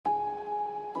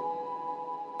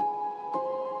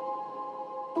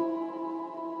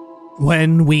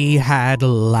When we had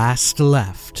last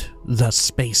left the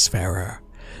Spacefarer,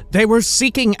 they were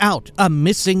seeking out a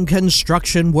missing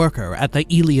construction worker at the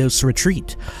Eleos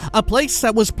Retreat, a place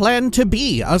that was planned to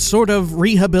be a sort of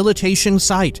rehabilitation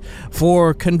site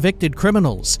for convicted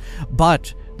criminals,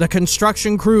 but the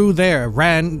construction crew there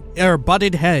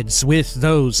butted heads with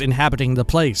those inhabiting the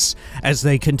place as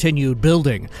they continued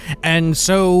building. And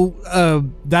so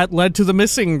that led to the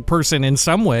missing person in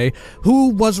some way. Who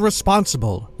was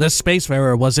responsible? The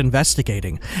Spacefarer was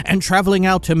investigating and traveling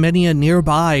out to many a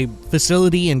nearby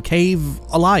facility and cave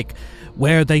alike,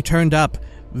 where they turned up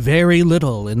very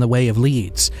little in the way of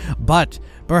leads. But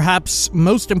perhaps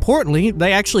most importantly,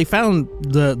 they actually found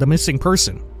the missing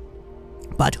person.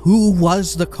 But who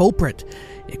was the culprit?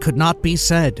 It could not be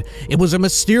said. It was a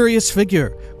mysterious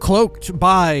figure, cloaked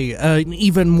by an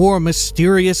even more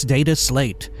mysterious data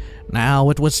slate.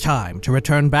 Now it was time to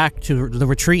return back to the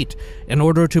retreat in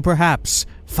order to perhaps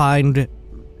find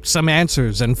some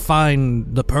answers and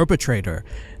find the perpetrator.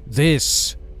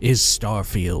 This is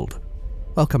Starfield.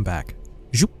 Welcome back.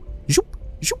 Zoop, zoop,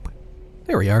 zoop.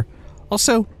 There we are.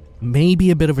 Also,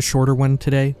 maybe a bit of a shorter one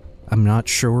today. I'm not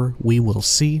sure. We will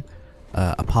see.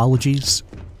 Apologies,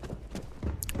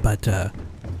 but,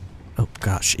 oh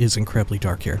gosh, it is incredibly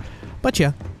dark here. But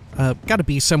yeah, gotta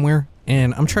be somewhere,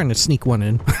 and I'm trying to sneak one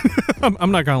in.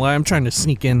 I'm not gonna lie, I'm trying to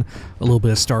sneak in a little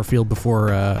bit of Starfield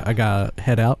before, I gotta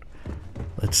head out.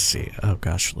 Let's see, oh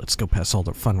gosh, let's go past all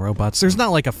the fun robots. There's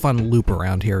not like a fun loop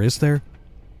around here, is there?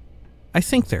 I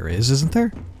think there is, isn't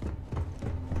there?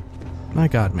 My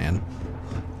god, man.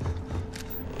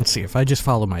 Let's see, if I just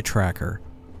follow my tracker,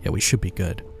 yeah, we should be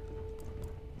good.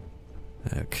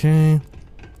 Okay.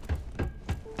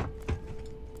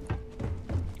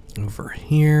 Over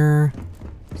here.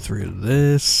 Through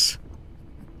this.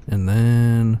 And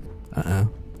then...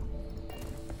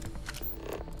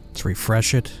 Let's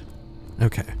refresh it.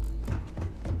 Okay.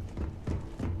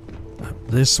 Up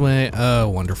this way. Oh,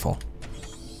 wonderful.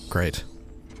 Great.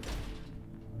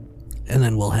 And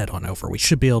then we'll head on over. We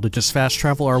should be able to just fast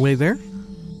travel our way there.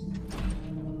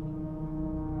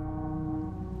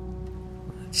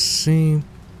 Let's see.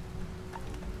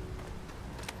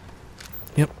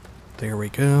 Yep, there we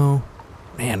go.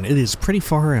 Man, it is pretty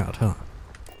far out, huh?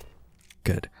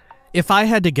 Good. If I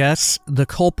had to guess, the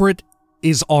culprit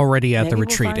is already at the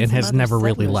retreat and has never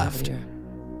really left.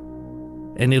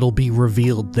 And it'll be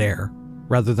revealed there,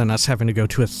 rather than us having to go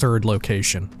to a third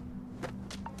location.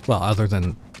 Well, other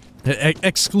than...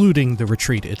 excluding the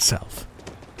retreat itself,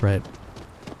 right?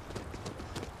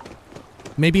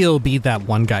 Maybe it'll be that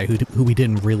one guy who we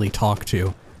didn't really talk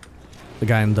to. The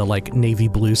guy in the, like, navy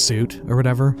blue suit or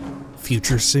whatever.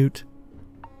 Future suit.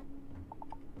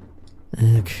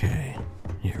 Okay.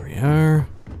 Here we are.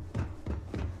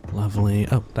 Lovely.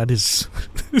 Oh, that is...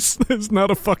 that's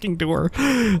not a fucking door.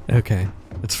 Okay,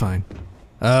 that's fine.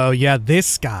 Oh, yeah,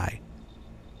 this guy.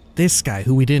 This guy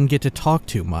who we didn't get to talk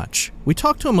to much. We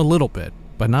talked to him a little bit,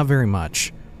 but not very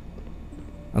much.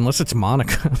 Unless it's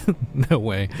Monica. No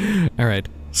way. Alright.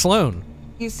 Sloan.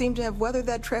 You seem to have weathered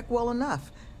that trek well enough.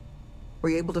 Were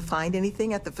you able to find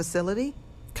anything at the facility?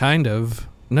 Kind of.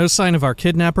 No sign of our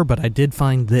kidnapper, but I did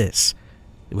find this.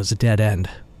 It was a dead end.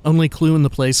 Only clue in the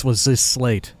place was this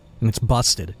slate, and it's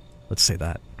busted. Let's say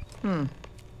that.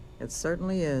 It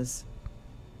certainly is.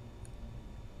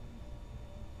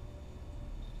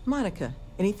 Monica,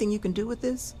 anything you can do with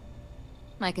this?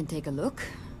 I can take a look.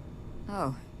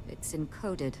 Oh, it's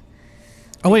encoded.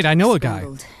 Oh wait, I know a guy.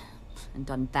 And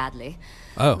done badly.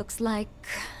 Oh. Looks like...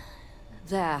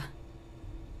 there.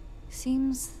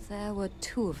 Seems there were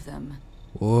two of them.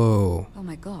 Whoa. Oh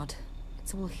my god.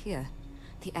 It's all here.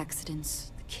 The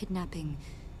accidents, the kidnapping,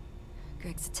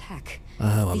 Greg's attack.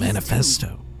 Oh, a These manifesto.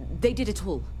 two, they did it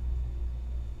all.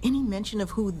 Any mention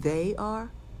of who they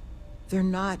are? They're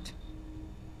not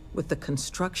with the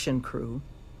construction crew,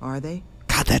 are they?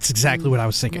 God, that's exactly what I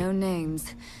was thinking. No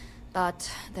names,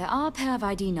 but there are a pair of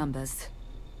ID numbers.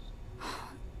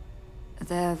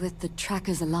 They're with the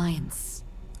Trackers Alliance.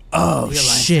 Oh, The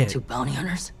Alliance shit. Two bounty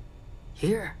hunters?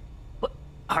 Here? What?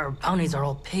 Our bounties are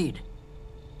all paid.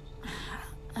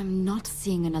 I'm not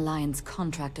seeing an Alliance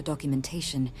contract or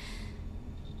documentation.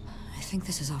 I think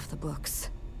this is off the books.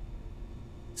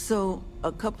 So,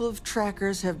 a couple of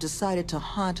trackers have decided to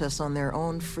haunt us on their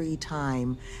own free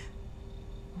time.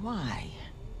 Why?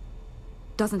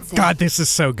 Doesn't say. God, this is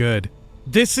so good.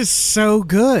 This is so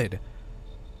good.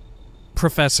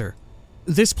 Professor,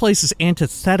 this place is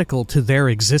antithetical to their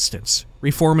existence.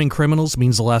 Reforming criminals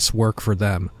means less work for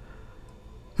them.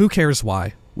 Who cares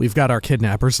why? We've got our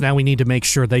kidnappers, now we need to make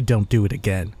sure they don't do it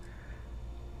again.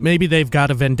 Maybe they've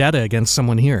got a vendetta against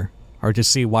someone here. Hard to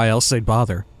see why else they'd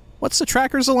bother. What's the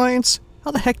Trackers Alliance?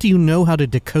 How the heck do you know how to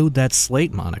decode that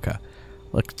slate, Monica?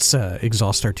 Let's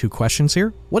exhaust our 2 questions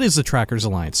here. What is the Trackers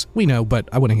Alliance? We know, but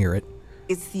I want to hear it.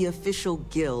 It's the official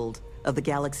guild of the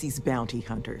galaxy's bounty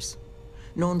hunters,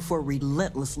 known for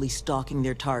relentlessly stalking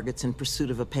their targets in pursuit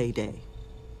of a payday.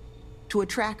 To a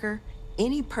tracker,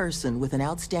 any person with an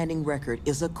outstanding record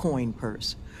is a coin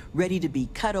purse, ready to be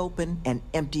cut open and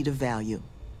emptied of value.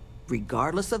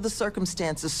 Regardless of the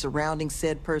circumstances surrounding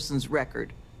said person's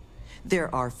record,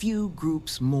 there are few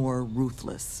groups more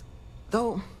ruthless.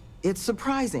 Though, it's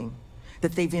surprising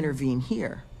that they've intervened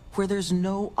here, where there's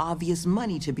no obvious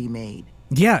money to be made.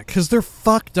 Yeah, because they're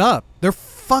fucked up. They're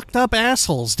fucked up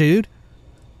assholes, dude.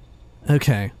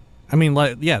 Okay. I mean,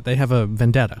 like, yeah, they have a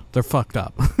vendetta. They're fucked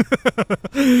up.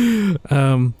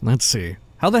 Let's see.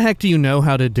 How the heck do you know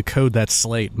how to decode that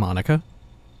slate, Monica?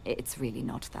 It's really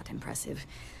not that impressive.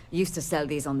 Used to sell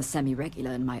these on the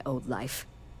semi-regular in my old life.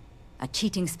 A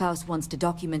cheating spouse wants to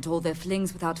document all their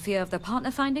flings without fear of their partner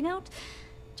finding out?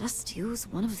 Just use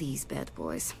one of these bad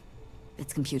boys.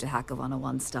 It's computer hacker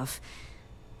 101 stuff.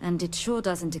 And it sure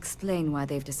doesn't explain why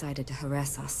they've decided to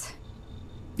harass us.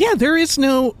 Yeah, there is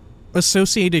no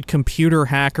associated computer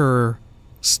hacker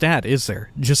stat, is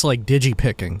there? Just like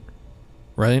digipicking,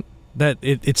 right? That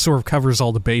it sort of covers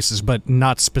all the bases, but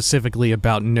not specifically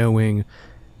about knowing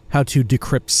how to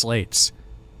decrypt slates.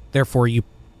 Therefore,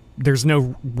 there's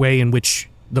no way in which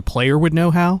the player would know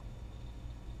how.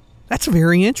 That's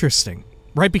very interesting,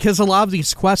 right? Because a lot of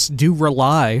these quests do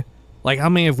rely, like how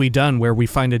many have we done where we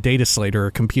find a data slate or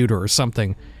a computer or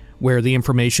something where the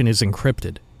information is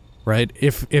encrypted, right?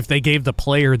 If they gave the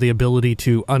player the ability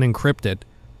to unencrypt it,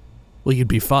 well, you'd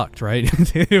be fucked, right?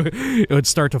 It would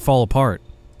start to fall apart.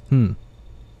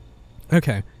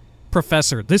 Okay.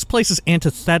 Professor, this place is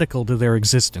antithetical to their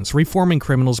existence. Reforming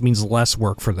criminals means less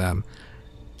work for them.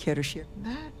 Care to share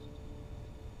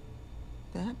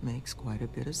that makes quite a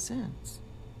bit of sense.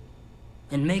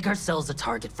 And make ourselves a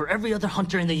target for every other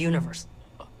hunter in the universe.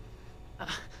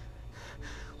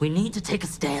 We need to take a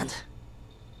stand.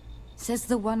 Says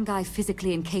the one guy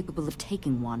physically incapable of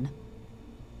taking one.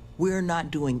 We're not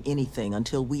doing anything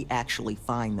until we actually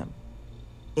find them.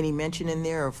 Any mention in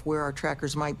there of where our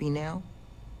trackers might be now?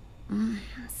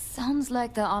 Sounds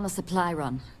like they're on a supply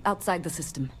run, outside the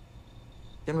system.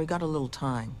 Then we got a little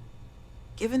time.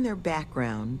 Given their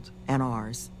background, and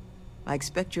ours, I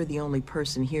expect you're the only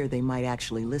person here they might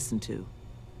actually listen to.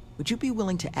 Would you be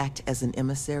willing to act as an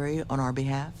emissary on our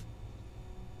behalf?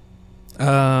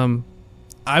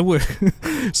 I would.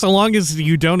 So long as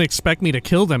you don't expect me to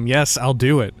kill them, yes, I'll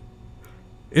do it.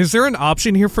 Is there an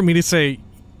option here for me to say,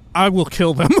 I will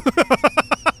kill them?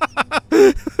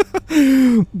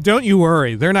 Don't you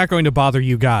worry, they're not going to bother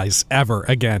you guys ever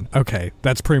again. Okay,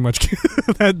 that's pretty much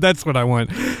that's what I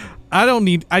want.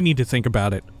 I need to think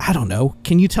about it. I don't know.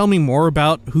 Can you tell me more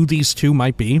about who these two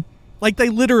might be? Like, they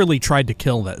literally tried to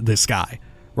kill this guy,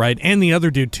 right? And the other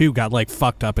dude too got like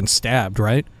fucked up and stabbed,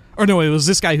 right? Or no, it was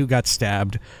this guy who got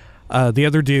stabbed. The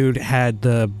other dude had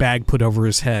the bag put over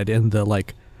his head and the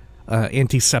like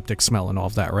antiseptic smell and all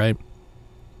of that, right?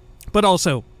 But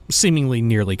also seemingly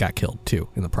nearly got killed too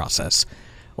in the process.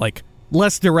 Like,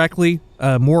 less directly,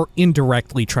 more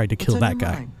indirectly tried to kill that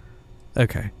guy.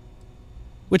 Okay.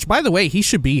 Which, by the way, he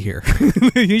should be here.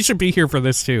 He should be here for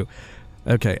this too.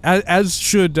 Okay, as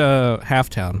should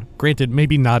Halftown. Granted,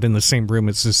 maybe not in the same room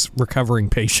as this recovering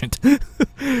patient.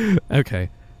 Okay,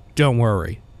 don't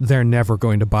worry. They're never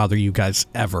going to bother you guys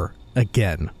ever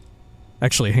again.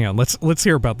 Actually, hang on. Let's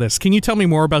hear about this. Can you tell me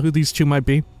more about who these two might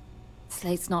be?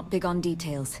 Slate's not big on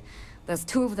details. There's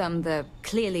 2 of them they're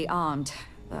clearly armed,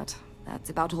 but that's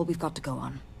about all we've got to go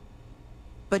on.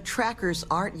 But trackers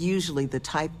aren't usually the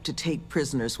type to take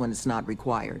prisoners when it's not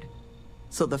required.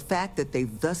 So the fact that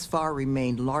they've thus far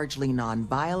remained largely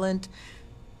non-violent,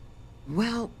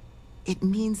 well, it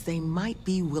means they might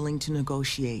be willing to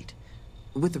negotiate.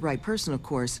 With the right person, of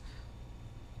course.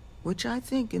 Which I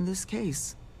think, in this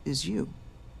case, is you.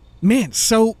 Man,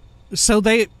 so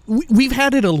we've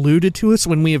had it alluded to us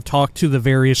when we have talked to the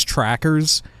various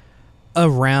trackers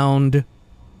around,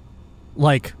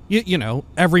 like, you know,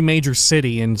 every major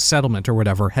city and settlement or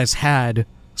whatever has had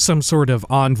some sort of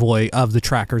envoy of the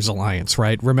Trackers Alliance,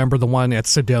 right? Remember the one at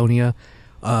Sidonia?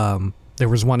 There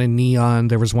was one in Neon,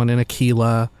 there was one in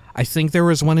Aquila, I think there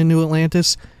was one in New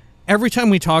Atlantis. Every time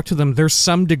we talk to them, there's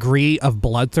some degree of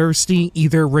bloodthirsty,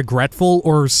 either regretful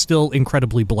or still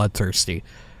incredibly bloodthirsty,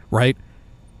 right?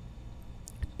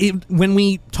 When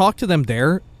we talk to them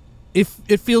there,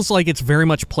 it feels like it's very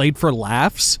much played for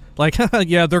laughs. Like,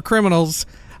 yeah, they're criminals.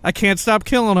 I can't stop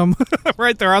killing them.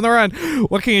 Right, they're on the run.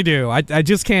 What can you do? I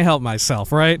just can't help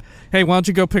myself, right? Hey, why don't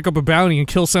you go pick up a bounty and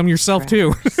kill some yourself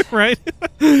too, right?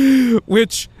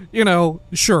 Which, you know,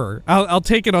 sure, I'll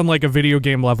take it on like a video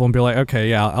game level and be like, okay,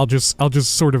 yeah, I'll just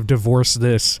sort of divorce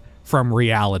this from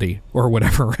reality or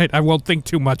whatever, right? I won't think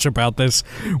too much about this.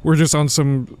 We're just on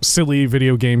some silly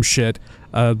video game shit.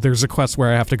 There's a quest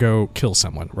where I have to go kill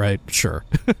someone, right? Sure.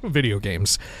 Video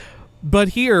games. But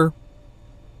here,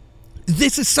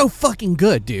 this is so fucking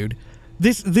good, dude.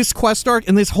 This quest arc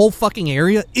and this whole fucking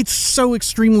area, it's so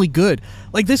extremely good.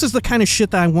 Like, this is the kind of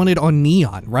shit that I wanted on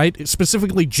Neon, right?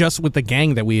 Specifically just with the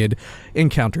gang that we had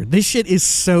encountered. This shit is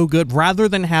so good, rather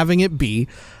than having it be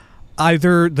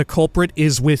either the culprit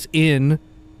is within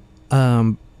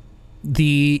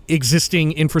the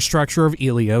existing infrastructure of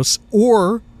Eleos,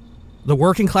 or the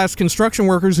working class construction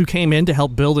workers who came in to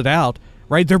help build it out,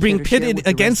 right? They're being pitted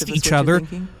against each other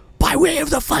by way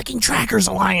of the fucking Trackers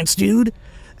Alliance, dude.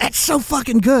 That's so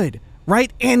fucking good,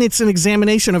 right? And it's an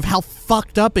examination of how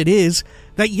fucked up it is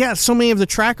that, yeah, so many of the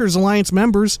Trackers Alliance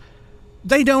members,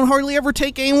 they don't hardly ever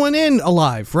take anyone in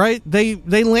alive, right? They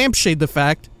lampshade the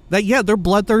fact that, yeah, they're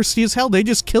bloodthirsty as hell. They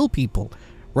just kill people,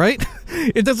 right?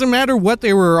 It doesn't matter what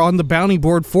they were on the bounty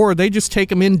board for. They just take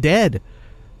them in dead.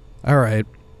 All right.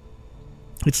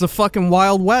 It's the fucking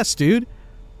Wild West, dude.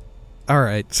 All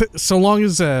right. So long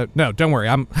as, no, don't worry.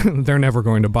 They're never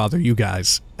going to bother you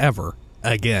guys ever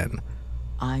again.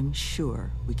 I'm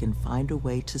sure we can find a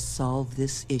way to solve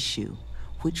this issue,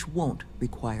 which won't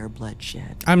require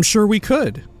bloodshed. I'm sure we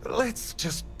could. Let's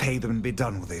just pay them and be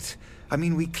done with it. I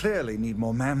mean, we clearly need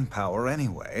more manpower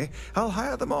anyway. I'll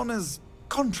hire them on as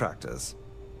contractors.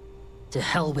 To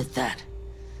hell with that.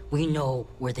 We know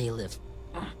where they live.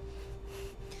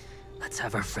 Let's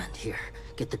have our friend here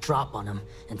get the drop on them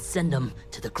and send them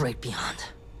to the great beyond.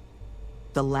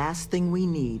 The last thing we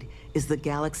need is the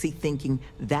galaxy thinking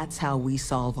that's how we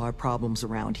solve our problems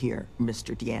around here,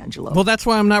 Mr. D'Angelo. Well, that's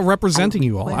why I'm not representing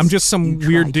you all. I'm just some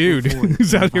weird dude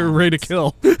who's out here ready to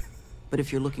kill. But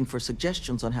if you're looking for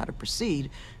suggestions on how to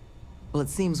proceed, well, it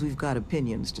seems we've got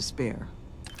opinions to spare.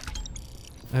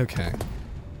 Okay.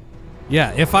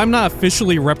 Yeah, if I'm not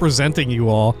officially representing you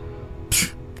all,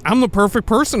 I'm the perfect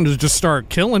person to just start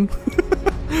killing.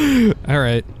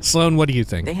 Alright, Sloan, what do you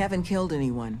think? They haven't killed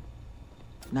anyone.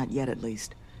 Not yet, at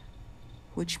least.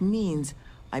 Which means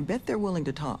I bet they're willing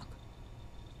to talk.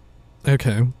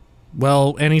 Okay.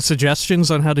 Well, any suggestions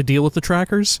on how to deal with the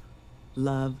Trackers?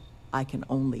 Love, I can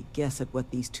only guess at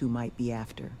what these two might be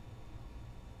after.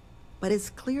 But it's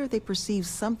clear they perceive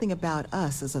something about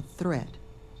us as a threat.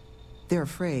 They're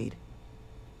afraid.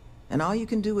 And all you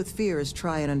can do with fear is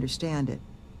try and understand it.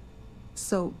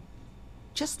 So,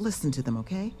 just listen to them,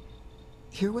 okay?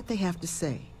 Hear what they have to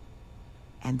say.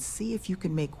 And see if you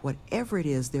can make whatever it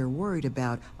is they're worried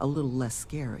about a little less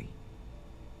scary.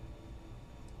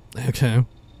 Okay.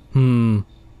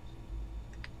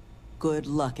 Good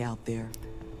luck out there.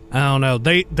 I don't know.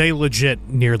 They legit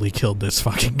nearly killed this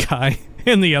fucking guy.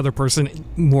 And the other person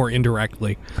more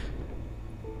indirectly.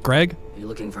 Greg? You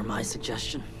looking for my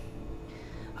suggestion?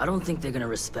 I don't think they're gonna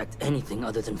respect anything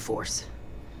other than force.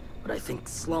 But I think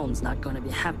Sloane's not gonna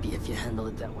be happy if you handle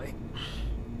it that way.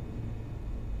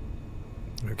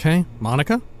 Okay.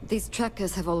 Monica? These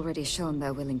trackers have already shown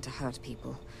they're willing to hurt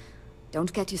people.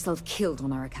 Don't get yourself killed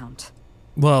on our account.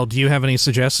 Well, do you have any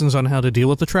suggestions on how to deal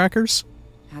with the Trackers?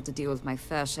 Had to deal with my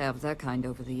fair share of their kind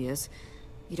over the years.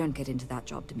 You don't get into that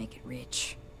job to make it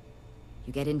rich.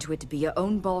 You get into it to be your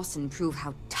own boss and prove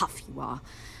how tough you are.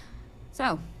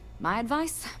 So, my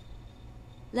advice?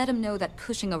 Let them know that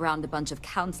pushing around a bunch of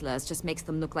counselors just makes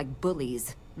them look like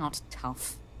bullies, not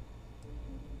tough.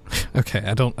 Okay,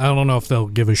 I don't know if they'll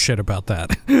give a shit about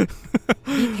that.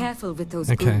 Be careful with those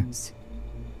goons.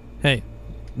 Hey,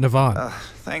 Navon.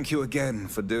 Thank you again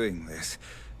for doing this.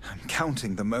 I'm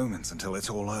counting the moments until it's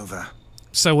all over.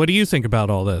 So what do you think about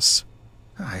all this?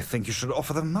 I think you should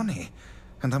offer them money,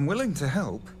 and I'm willing to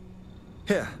help.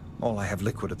 Here, all I have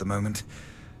liquid at the moment.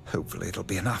 Hopefully it'll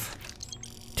be enough.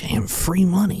 Damn, free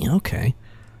money, okay.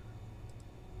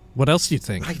 What else do you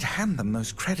think? I'd hand them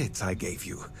those credits I gave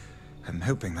you. I'm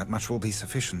hoping that much will be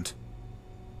sufficient.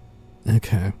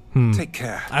 Okay. Take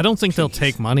care. I don't think they'll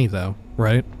take money, though,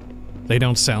 right? They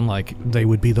don't sound like they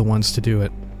would be the ones to do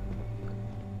it.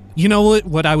 You know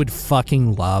what I would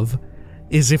fucking love?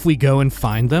 Is if we go and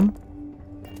find them,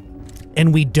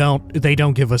 and they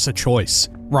don't give us a choice,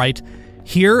 right?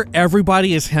 Here,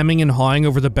 everybody is hemming and hawing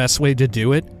over the best way to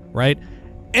do it, right?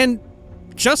 And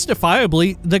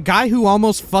justifiably, the guy who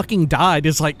almost fucking died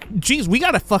is like, geez, we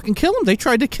gotta fucking kill him. They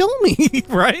tried to kill me,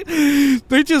 right?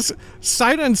 They just,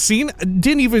 sight unseen,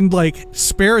 didn't even, like,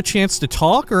 spare a chance to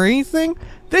talk or anything.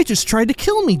 They just tried to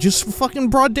kill me, just fucking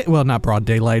broad day. Well, not broad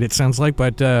daylight, it sounds like,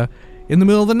 but in the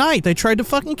middle of the night, they tried to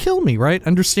fucking kill me, right?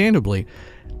 Understandably.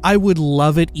 I would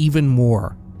love it even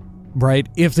more, right?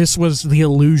 If this was the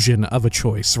illusion of a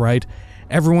choice, right?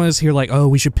 Everyone is here like, oh,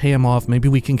 we should pay him off. Maybe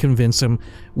we can convince him.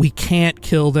 We can't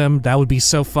kill them. That would be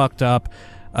so fucked up.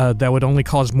 That would only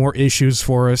cause more issues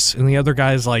for us. And the other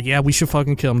guy's like, yeah, we should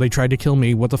fucking kill him. They tried to kill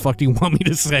me. What the fuck do you want me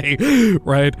to say?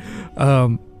 Right?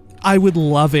 I would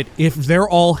love it if they're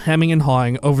all hemming and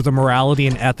hawing over the morality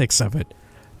and ethics of it.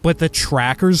 But the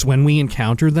trackers, when we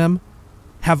encounter them,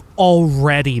 have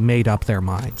already made up their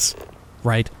minds.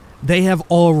 Right? They have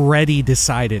already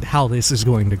decided how this is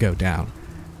going to go down.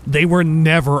 They were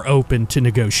never open to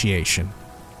negotiation.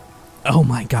 Oh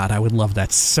my god, I would love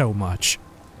that so much.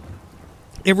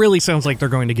 It really sounds like they're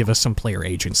going to give us some player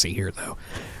agency here, though.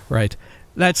 Right?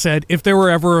 That said, if there were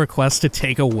ever a request to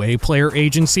take away player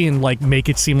agency and, like, make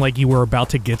it seem like you were about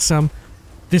to get some,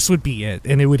 this would be it,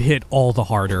 and it would hit all the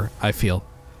harder, I feel.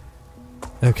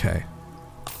 Okay.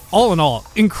 All in all,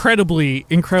 incredibly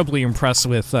impressed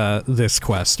with this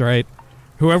quest, right?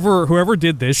 Whoever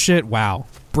did this shit, wow.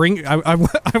 I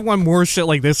want more shit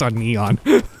like this on Neon.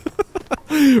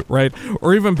 Right?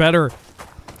 Or even better,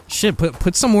 shit,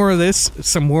 put some more of this,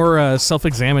 some more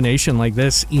self-examination like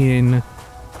this in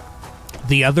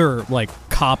the other, like,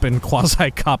 cop and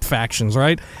quasi-cop factions,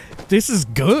 right? This is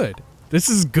good. This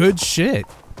is good shit.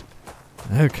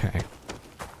 Okay.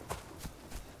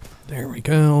 There we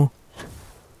go.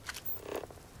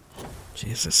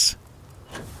 Jesus.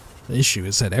 The issue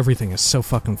is that everything is so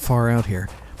fucking far out here.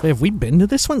 But have we been to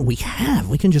this one? We have.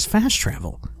 We can just fast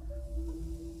travel.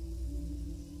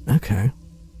 Okay.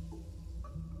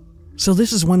 So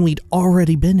this is one we'd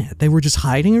already been at. They were just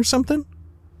hiding or something?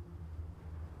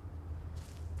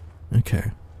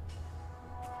 Okay.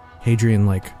 Hadrian,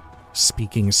 like,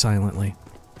 speaking silently.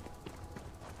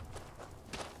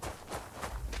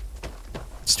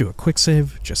 Let's do a quick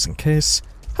save, just in case.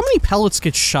 How many pellets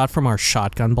get shot from our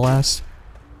shotgun blast?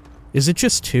 Is it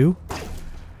just 2?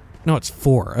 No, it's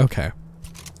 4. Okay.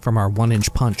 From our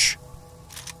 1-inch punch.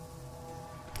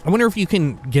 I wonder if you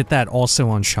can get that also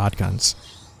on shotguns.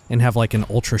 And have, like, an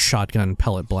ultra shotgun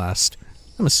pellet blast.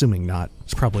 I'm assuming not.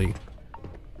 It's probably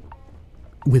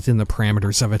within the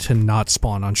parameters of it to not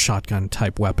spawn on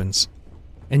shotgun-type weapons.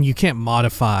 And you can't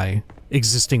modify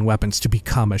existing weapons to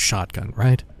become a shotgun,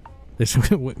 right?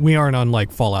 We aren't on,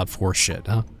 like, Fallout 4 shit,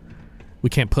 huh? We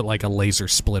can't put, like, a laser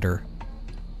splitter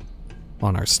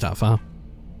on our stuff, huh?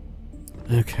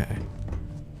 Okay.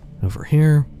 Over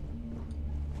here.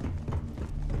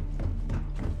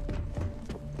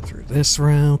 Through this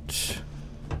route.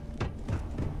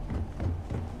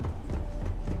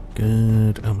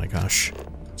 Good. Oh my gosh.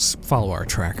 Let's follow our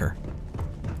tracker.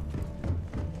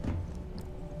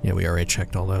 Yeah, we already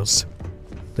checked all those.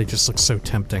 They just look so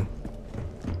tempting.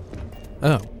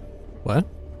 Oh. What?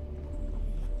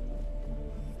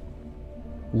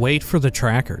 Wait for the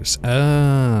trackers.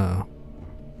 Oh.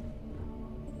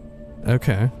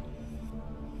 Okay.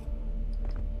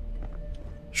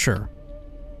 Sure.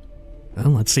 Well,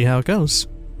 let's see how it goes.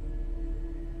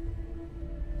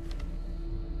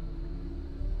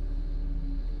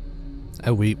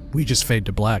 Oh, we just fade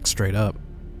to black straight up.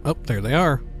 Oh, there they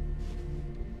are.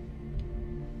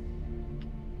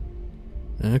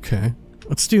 Okay.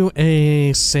 Let's do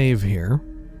a save here.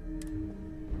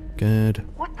 Good.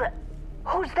 What the?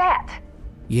 Who's that?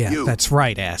 Yeah, You. that's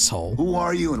right, asshole. Who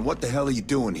are you and what the hell are you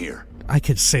doing here? I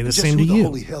could say the Just same who to the you.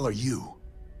 holy hell are you?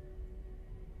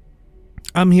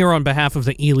 I'm here on behalf of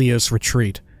the Eleos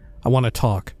Retreat. I want to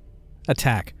talk.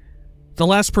 Attack. The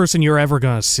last person you're ever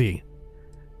gonna see.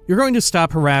 You're going to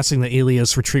stop harassing the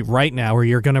Eleos Retreat right now or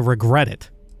you're gonna regret it.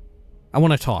 I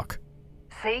want to talk.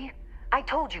 See? I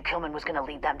told you Kilman was gonna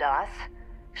lead them to us.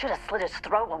 Should have slit his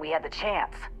throat when we had the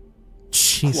chance.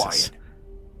 Jesus. Quiet.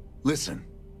 Listen,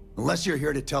 unless you're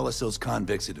here to tell us those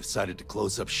convicts have decided to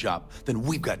close up shop, then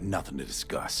we've got nothing to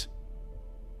discuss.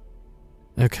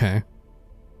 Okay.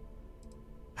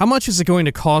 How much is it going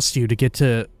to cost you to get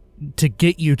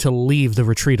you to leave the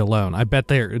retreat alone? I bet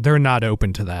they're not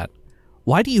open to that.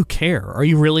 Why do you care? Are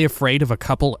you really afraid of a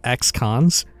couple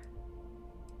ex-cons?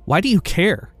 Why do you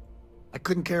care? I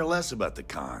couldn't care less about the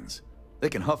cons. They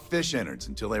can huff fish innards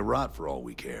until they rot for all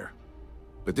we care.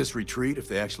 But this retreat, if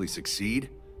they actually succeed,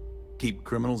 keep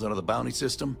criminals out of the bounty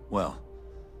system, well,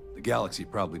 the galaxy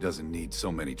probably doesn't need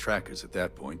so many trackers at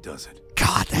that point, does it?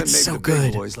 God, And that's then so maybe the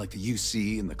big good. boys like the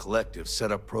UC and the Collective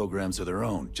set up programs of their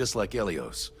own, just like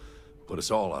Eleos. Put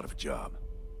us all out of a job.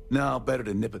 Now, better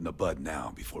to nip it in the bud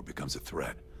now before it becomes a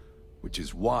threat. Which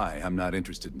is why I'm not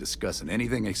interested in discussing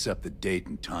anything except the date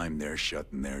and time they're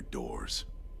shutting their doors.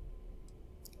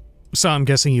 So I'm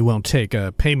guessing you won't take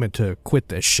a payment to quit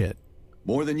this shit.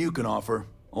 More than you can offer.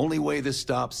 Only way this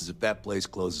stops is if that place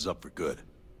closes up for good.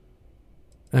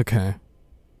 Okay.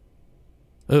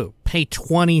 Oh, pay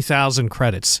 20,000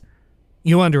 credits.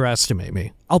 You underestimate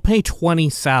me. I'll pay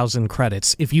 20,000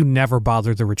 credits if you never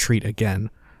bother the retreat again.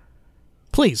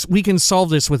 Please, we can solve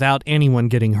this without anyone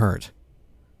getting hurt.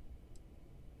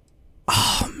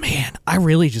 Oh, man. I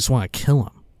really just want to kill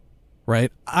him.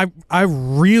 Right? I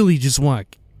really just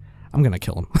want to... I'm gonna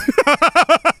kill him.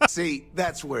 See,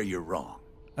 that's where you're wrong.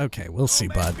 Okay, we'll see,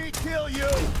 bud. Let me kill you!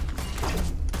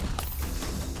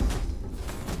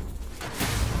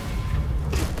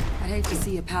 I'd hate to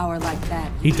see a power like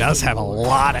that. He does have a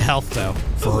lot of health, though.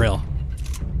 For real.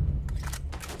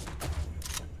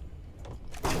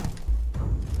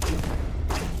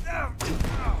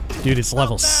 Dude, it's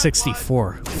level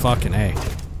 64. Fucking A.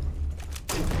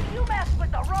 You messed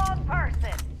with the wrong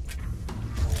person.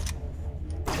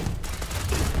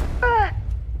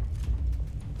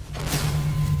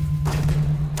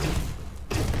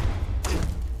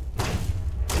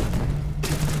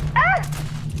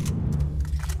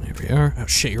 There we are. Oh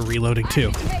shit, you're reloading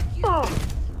too.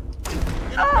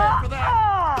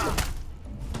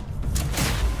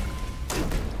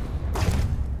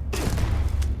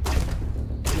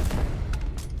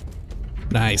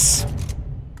 Nice.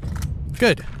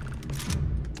 Good.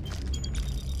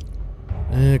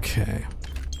 Okay.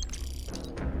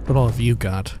 What all have you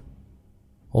got?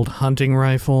 Old hunting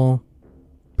rifle.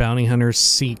 Bounty hunter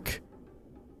seek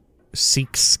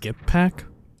skip pack?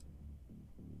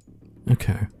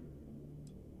 Okay.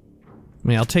 I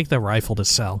mean, I'll take the rifle to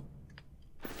sell.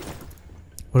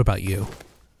 What about you?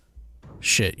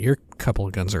 Shit, your couple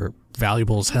of guns are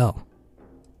valuable as hell.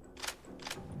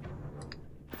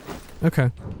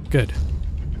 Okay, good.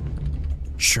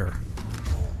 Sure.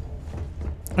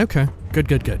 Okay,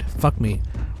 good. Fuck me.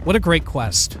 What a great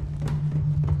quest.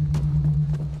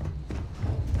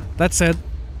 That said,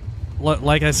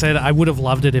 like I said, I would have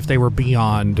loved it if they were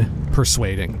beyond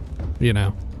persuading, you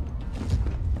know?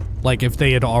 Like, if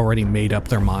they had already made up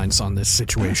their minds on this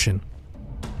situation.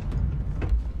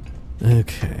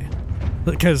 Okay.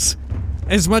 Because,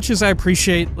 as much as I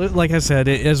appreciate, like I said,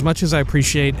 as much as I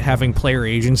appreciate having player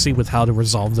agency with how to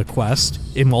resolve the quest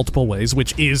in multiple ways,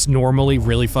 which is normally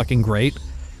really fucking great,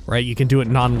 right? You can do it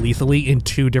non-lethally in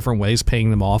 2 different ways,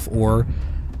 paying them off or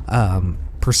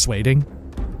persuading.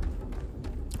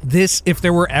 This, if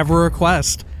there were ever a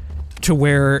quest to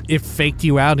where it faked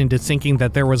you out into thinking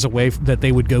that there was a way that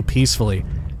they would go peacefully,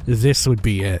 this would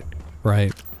be it,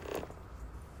 right?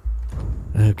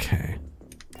 Okay.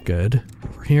 Good.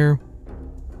 Over here.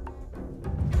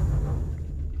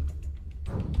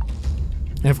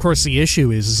 And of course the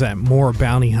issue is that more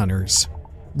bounty hunters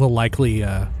will likely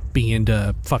be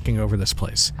into fucking over this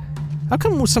place. How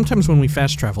come sometimes when we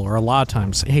fast travel, or a lot of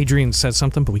times, Hadrian says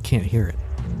something but we can't hear it?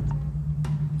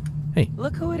 Hey.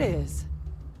 Look who it is.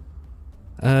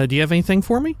 Do you have anything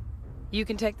for me? You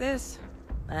can take this.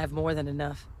 I have more than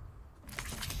enough.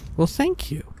 Well,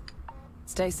 thank you.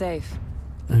 Stay safe.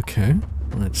 Okay,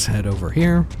 let's head over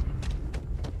here.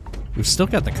 We've still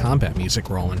got the combat music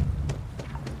rolling.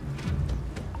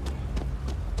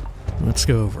 Let's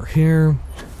go over here.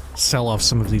 Sell off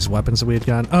some of these weapons that we had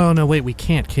gotten. Oh, no, wait, we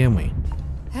can't, can we?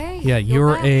 Hey, Yeah,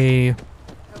 you're a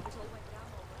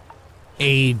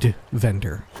aid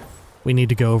vendor. We need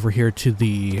to go over here to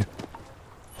the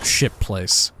ship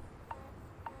place.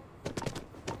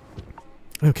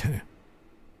 Okay.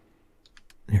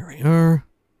 Here we are.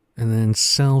 And then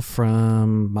sell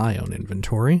from my own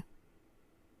inventory.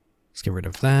 Let's get rid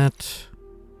of that.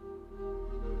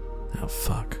 Oh,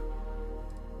 fuck.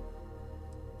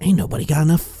 Ain't nobody got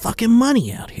enough fucking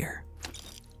money out here.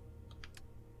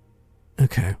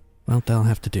 Okay. Well, that'll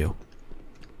have to do.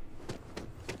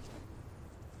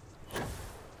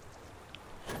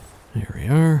 Here we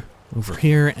are. Over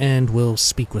here, and we'll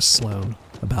speak with Sloan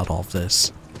about all of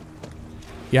this.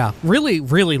 Yeah,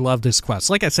 really love this quest.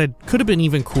 Like I said, could have been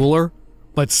even cooler,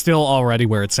 but still already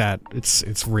where it's at.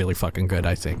 It's really fucking good,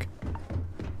 I think.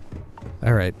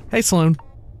 Alright. Hey, Sloan.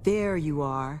 There you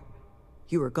are.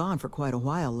 You were gone for quite a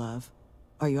while, love.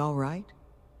 Are you all right?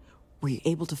 Were you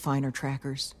able to find our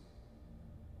trackers?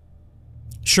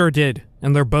 Sure did,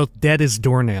 and they're both dead as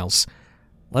doornails.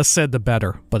 Less said the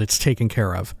better, but it's taken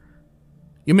care of.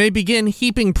 You may begin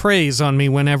heaping praise on me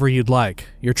whenever you'd like.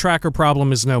 Your tracker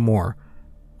problem is no more.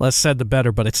 Less said the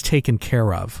better, but it's taken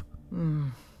care of.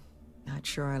 Not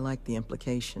sure I like the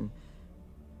implication,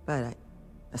 but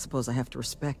I suppose I have to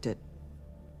respect it.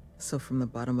 So from the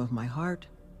bottom of my heart,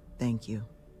 thank you.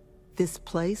 This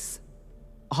place,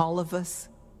 all of us,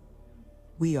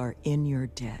 we are in your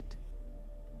debt.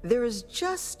 There is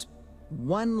just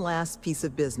one last piece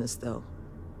of business, though.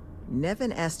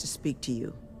 Nevin asked to speak to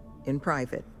you, in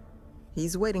private.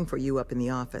 He's waiting for you up in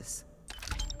the office.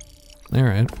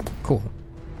 Alright, cool.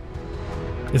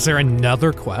 Is there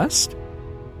another quest?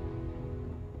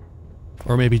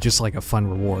 Or maybe just like a fun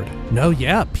reward? No,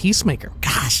 yeah, Peacemaker.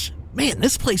 Gosh, man,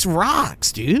 this place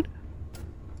rocks, dude.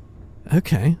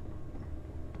 Okay.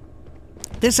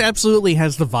 This absolutely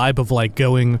has the vibe of like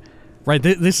going... Right,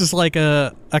 this is like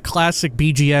a classic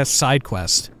BGS side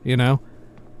quest, you know?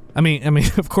 I mean,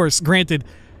 of course, granted,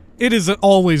 it has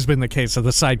always been the case that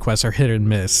the side quests are hit and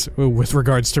miss with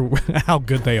regards to how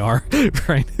good they are,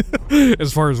 right?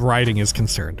 As far as writing is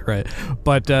concerned, right?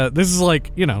 But this is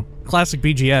like, you know, classic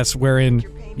BGS wherein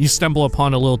you stumble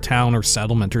upon a little town or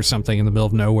settlement or something in the middle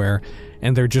of nowhere,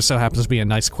 and there just so happens to be a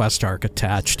nice quest arc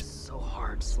attached. So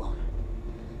hard, Sloan.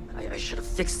 I should have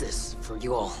fixed this for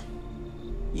you all.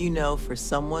 You know, for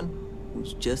someone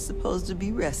who's just supposed to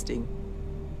be resting,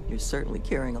 you're certainly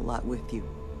carrying a lot with you.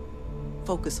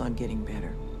 Focus on getting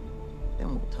better, then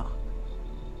we'll talk.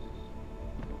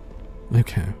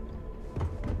 Okay.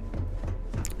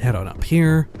 Head on up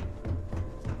here.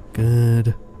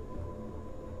 Good.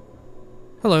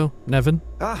 Hello, Nevin.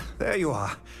 Ah, there you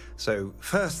are. So,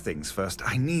 first things first,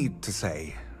 I need to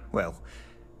say, well,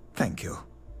 thank you.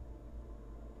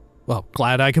 Well,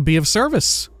 glad I could be of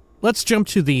service. Let's jump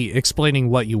to the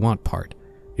explaining what you want part.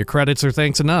 Your credits are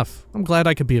thanks enough. I'm glad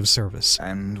I could be of service.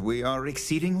 And we are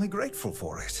exceedingly grateful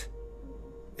for it.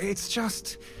 It's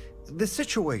just the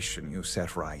situation you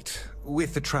set right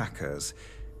with the trackers.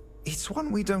 It's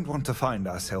one we don't want to find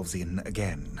ourselves in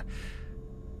again.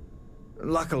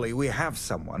 Luckily, we have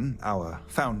someone, our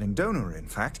founding donor in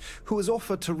fact, who has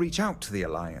offered to reach out to the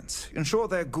Alliance, ensure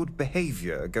their good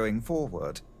behavior going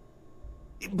forward.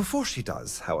 Before she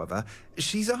does, however,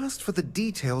 she's asked for the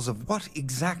details of what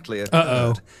exactly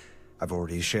occurred. I've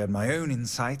already shared my own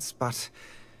insights, but,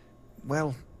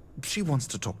 well, she wants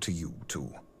to talk to you,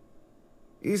 too.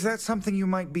 Is that something you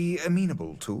might be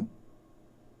amenable to?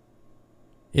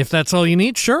 If that's all you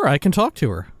need, sure, I can talk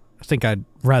to her. I think I'd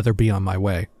rather be on my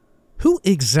way. Who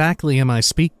exactly am I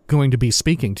going to be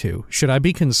speaking to? Should I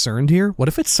be concerned here? What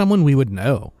if it's someone we would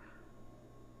know?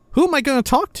 Who am I going to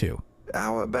talk to?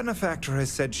 Our benefactor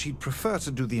has said she'd prefer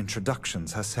to do the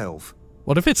introductions herself.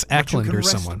 What if it's Eklund or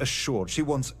someone? Rest assured, she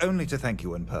wants only to thank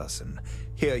you in person.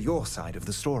 Hear your side of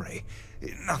the story.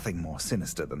 Nothing more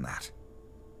sinister than that.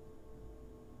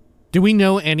 Do we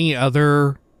know any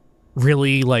other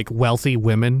really, like, wealthy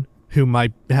women who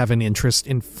might have an interest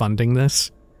in funding this?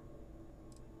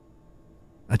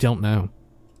 I don't know.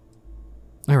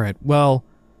 Alright, well,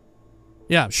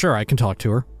 yeah, sure, I can talk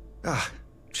to her. Ah,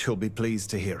 she'll be pleased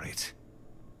to hear it.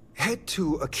 Head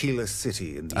to Aquila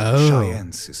City in the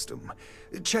Cheyenne system.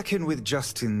 Check in with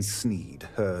Justin Sneed,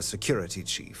 her security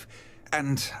chief.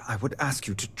 And I would ask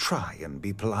you to try and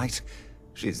be polite.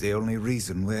 She's the only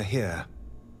reason we're here.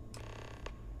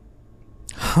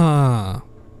 Huh.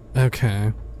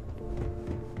 Okay.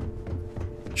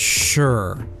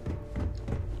 Sure.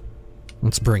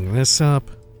 Let's bring this up.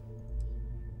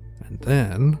 And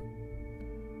then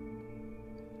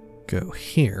go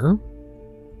here.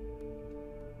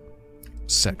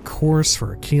 Set course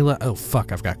for Aquila. Oh,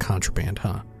 fuck, I've got contraband,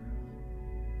 huh?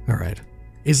 Alright.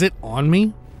 Is it on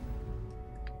me?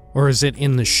 Or is it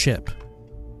in the ship?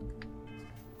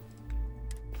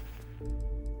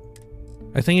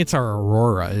 I think it's our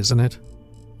Aurora, isn't it?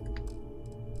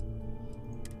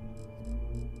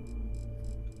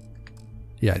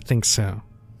 Yeah, I think so.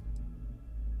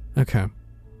 Okay.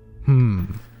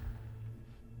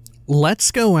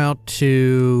 Let's go out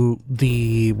to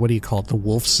the, what do you call it, the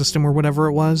Wolf system or whatever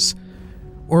it was.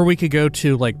 Or we could go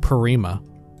to, like, Parima.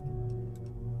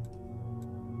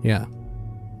 Yeah.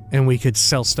 And we could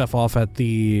sell stuff off at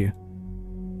the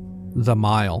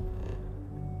Mile.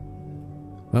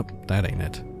 Oh, that ain't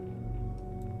it.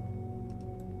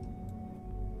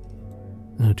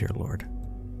 Oh, dear Lord.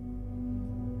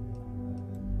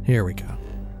 Here we go.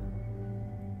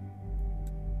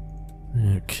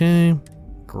 Okay.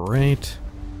 Great.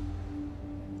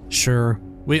 Sure.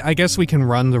 I guess we can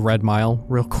run the Red Mile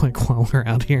real quick while we're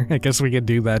out here. I guess we could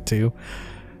do that too.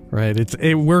 Right,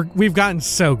 we've gotten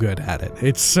so good at it.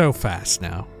 It's so fast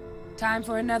now. Time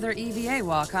for another EVA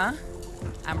walk, huh?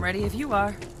 I'm ready if you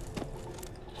are.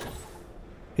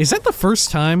 Is that the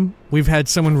first time we've had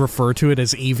someone refer to it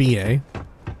as EVA?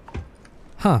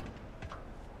 Huh.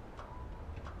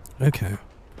 Okay.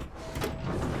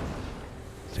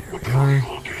 There we are.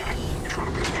 You're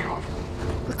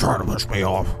trying to push me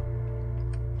off.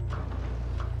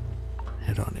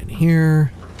 Head on in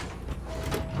here.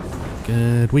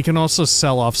 Good. We can also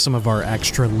sell off some of our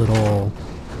extra little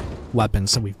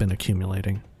weapons that we've been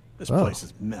accumulating. This place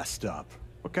is messed up.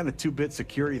 What kind of 2-bit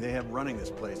security they have running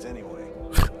this place anyway?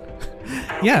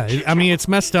 Yeah, I mean, it's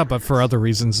messed up, but for other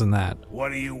reasons than that. What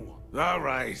do you... All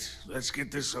right, let's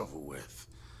get this over with,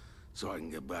 so I can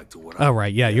get back to what Oh,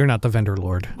 right, yeah, you're not the vendor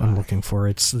lord I'm looking for.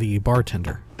 It's the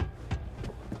bartender.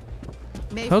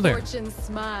 May Oh, there. fortune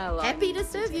smile on Happy you. to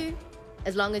serve you,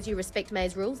 as long as you respect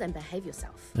May's rules and behave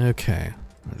yourself. Okay,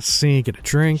 let's see, get a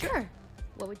drink. Sure.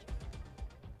 What would you...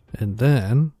 And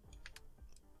then...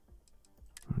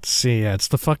 Let's see, yeah, it's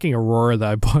the fucking Aurora that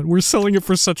I bought. We're selling it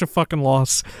for such a fucking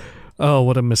loss. Oh,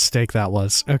 what a mistake that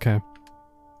was. Okay.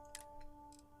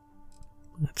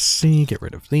 Let's see, get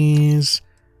rid of these.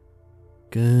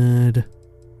 Good.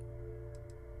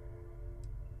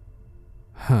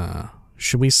 Huh.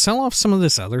 Should we sell off some of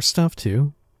this other stuff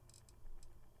too?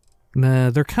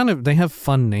 Nah, they're kind of, they have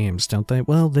fun names, don't they?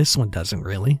 Well, this one doesn't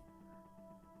really.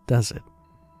 Does it?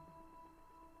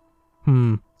 I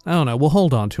don't know, we'll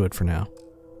hold on to it for now.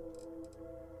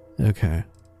 Okay.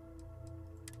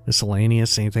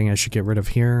 Miscellaneous, anything I should get rid of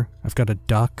here? I've got a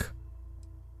duck.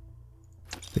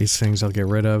 These things I'll get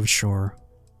rid of, sure.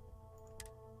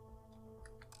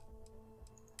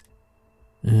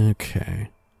 Okay.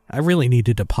 I really need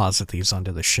to deposit these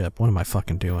onto the ship. What am I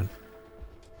fucking doing?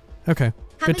 Okay,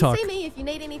 good talk. Come and see me if you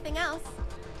need anything else.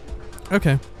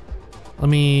 Okay. Let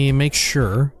me make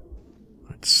sure.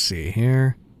 Let's see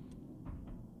here.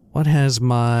 What has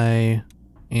my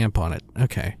amp on it?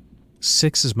 Okay.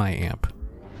 6 is my amp.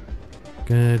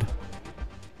 Good.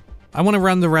 I want to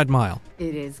run the Red Mile.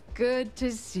 It is good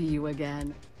to see you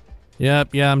again.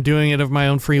 Yep, yeah, I'm doing it of my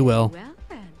own free will. Well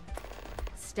then,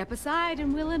 step aside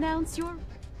and we'll announce your...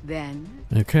 Then...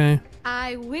 Okay.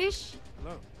 I wish...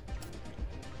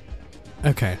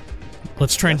 Okay.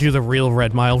 Let's try and do the real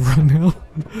Red Mile run now.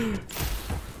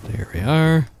 There we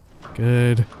are.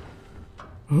 Good.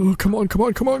 Oh, come on, come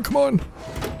on, come on, come on!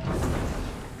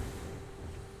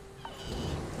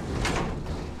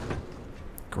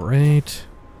 Great.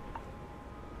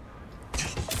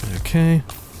 Okay.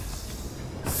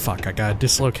 Fuck, I got a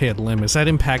dislocated limb. Is that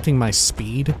impacting my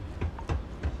speed?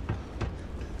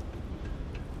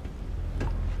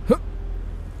 Huh.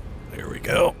 There we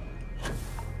go.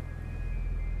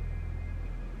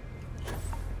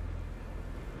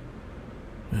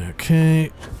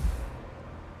 Okay.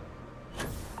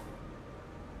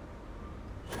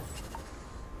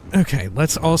 Okay,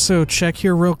 let's also check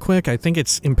here real quick. I think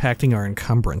it's impacting our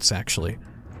encumbrance, actually.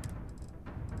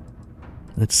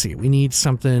 Let's see, we need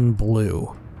something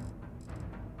blue.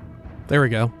 There we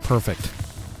go, perfect.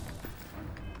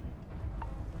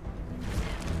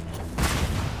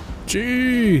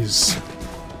 Jeez!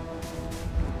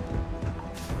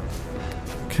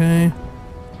 Okay.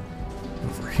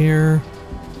 Over here.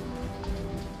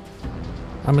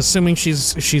 I'm assuming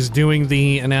she's doing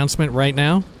the announcement right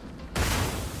now.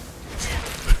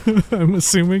 I'm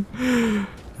assuming.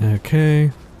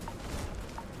 Okay.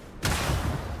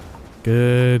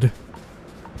 Good.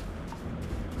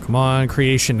 Come on,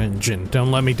 creation engine.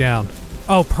 Don't let me down.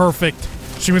 Oh, perfect.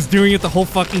 She was doing it the whole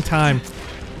fucking time.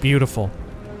 Beautiful.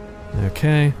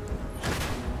 Okay.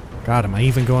 God, am I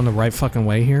even going the right fucking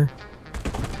way here?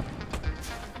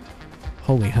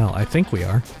 Holy hell, I think we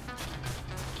are.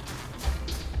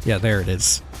 Yeah, there it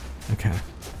is. Okay.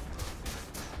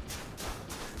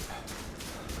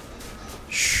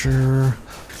 Sure.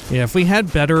 Yeah, if we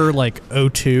had better, like,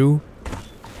 O2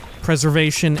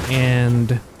 preservation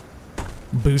and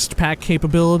boost pack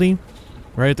capability,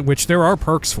 right, which there are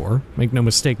perks for, make no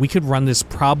mistake, we could run this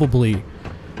probably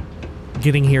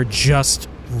getting here just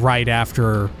right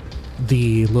after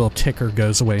the little ticker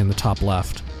goes away in the top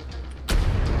left.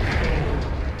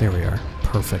 There we are.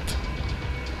 Perfect.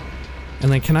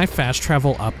 And then can I fast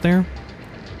travel up there?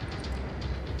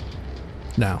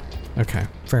 No. Okay,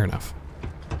 fair enough.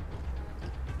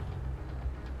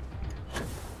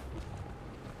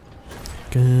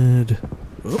 Good.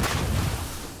 Oop.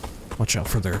 Watch out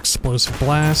for their explosive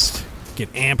blast.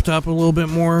 Get amped up a little bit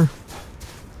more.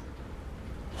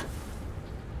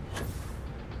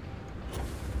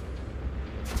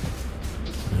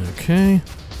 Okay.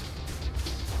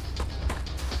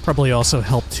 Probably also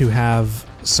help to have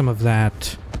some of that,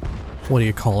 what do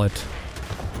you call it?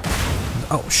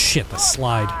 Oh shit, the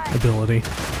slide ability.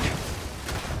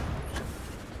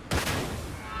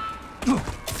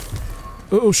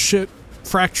 Oh shit,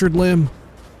 fractured limb.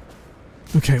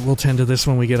 Okay, we'll tend to this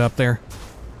when we get up there.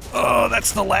 Oh,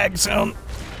 that's the lag zone.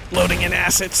 Loading in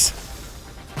assets.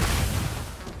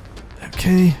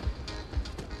 Okay.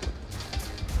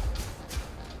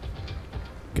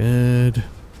 Good.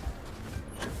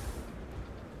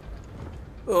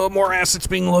 Oh, more assets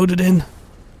being loaded in.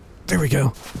 There we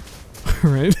go.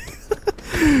 Alright.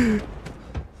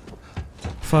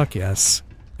 Fuck yes.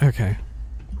 Okay.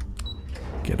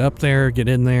 Get up there, get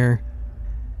in there.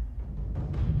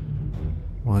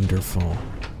 Wonderful.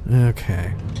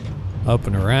 Okay. Up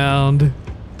and around.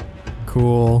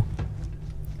 Cool.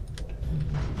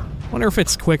 Wonder if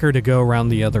it's quicker to go around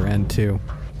the other end too.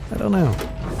 I don't know.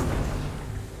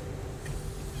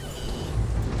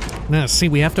 No, see,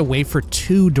 we have to wait for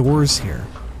 2 doors here.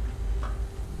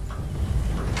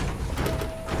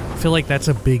 I feel like that's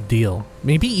a big deal.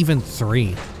 Maybe even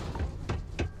 3.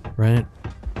 Right?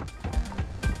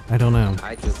 I don't know.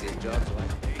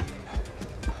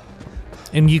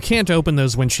 And you can't open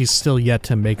those when she's still yet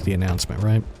to make the announcement,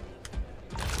 right?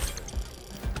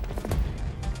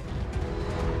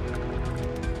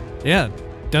 Yeah,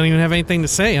 don't even have anything to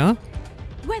say, huh?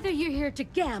 Whether you're here to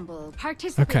gamble,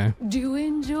 participate, do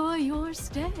enjoy your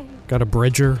stay. Got a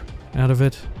bridger out of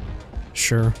it?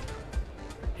 Sure.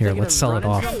 Here, let's sell it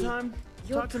off. Hey,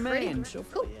 talk to May and she'll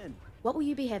fill you in. What will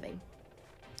you be having?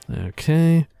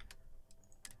 Okay.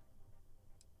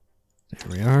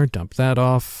 There we are. Dump that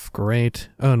off. Great.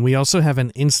 Oh, and we also have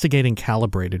an instigating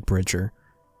calibrated bridger.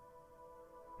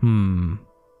 I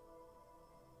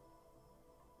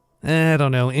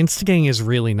don't know. Instigating is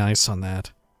really nice on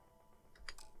that.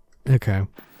 Okay.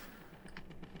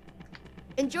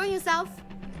 Enjoy yourself.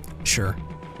 Sure.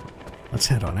 Let's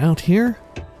head on out here.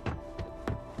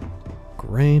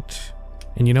 Great.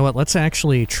 And you know what? Let's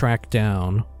actually track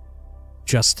down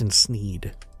Justin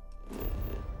Sneed.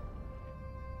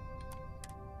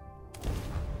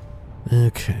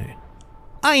 Okay.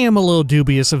 I am a little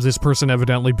dubious of this person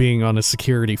evidently being on a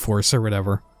security force or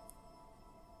whatever.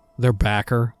 Their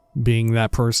backer being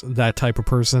that type of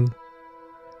person.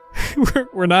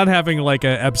 We're not having like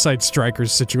a Epside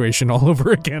Strikers situation all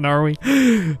over again, are we?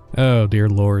 Oh, dear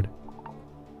lord.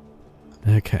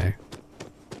 Okay.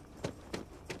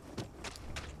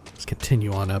 Let's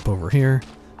continue on up over here.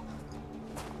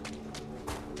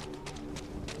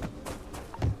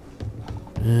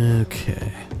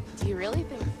 Okay. Do you really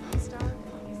think Star?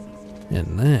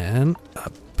 And then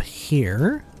up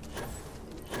here.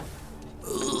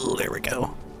 Ooh, there we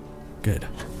go. Good.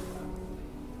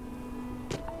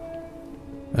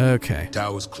 Okay.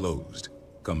 Tower's closed.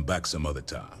 Come back some other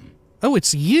time. Oh,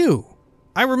 it's you.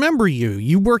 I remember you.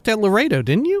 You worked at Laredo,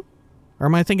 didn't you? Or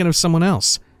am I thinking of someone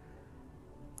else?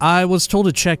 I was told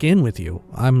to check in with you.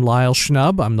 I'm Lyle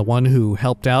Schnub. I'm the one who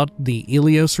helped out the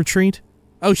Eleos Retreat.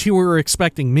 Oh, you were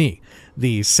expecting me.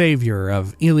 The savior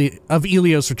of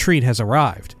Eleos Retreat has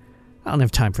arrived. I don't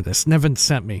have time for this. Nevin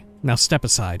sent me. Now step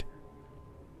aside.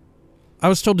 I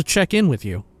was told to check in with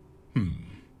you.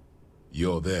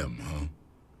 You're them, huh?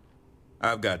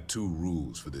 I've got 2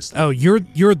 rules for this. Oh, you're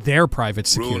their private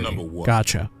security. Rule number 1.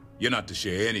 Gotcha. You're not to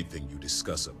share anything you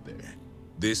discuss up there.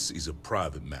 This is a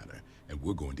private matter, and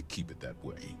we're going to keep it that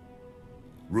way.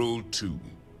 Rule 2.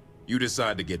 You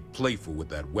decide to get playful with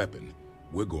that weapon,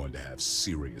 we're going to have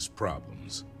serious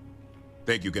problems.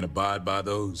 Think you can abide by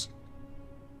those?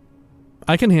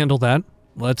 I can handle that.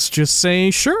 Let's just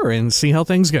say sure and see how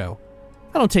things go.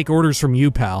 I don't take orders from you,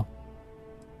 pal.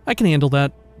 I can handle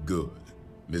that. Good.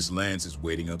 Miss Lance is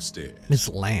waiting upstairs. Miss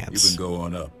Lance? You can go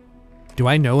on up. Do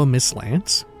I know a Miss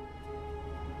Lance?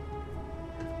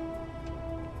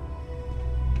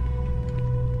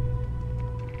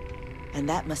 And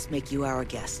that must make you our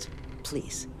guest.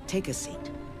 Please, take a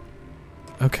seat.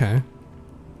 Okay.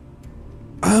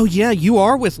 Oh yeah, you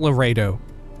are with Laredo.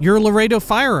 You're Laredo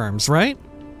Firearms, right?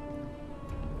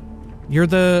 You're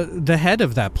the head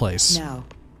of that place. Now,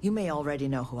 you may already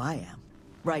know who I am.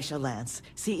 Raisha Lance,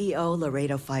 CEO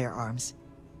Laredo Firearms.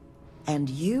 And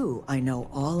you, I know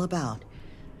all about.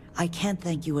 I can't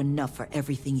thank you enough for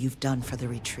everything you've done for the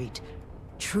retreat.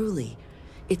 Truly,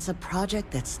 it's a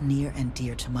project that's near and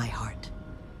dear to my heart.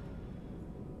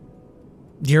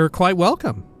 You're quite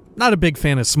welcome. Not a big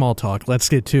fan of small talk. Let's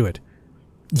get to it.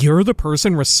 You're the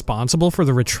person responsible for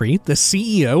the retreat? The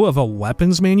CEO of a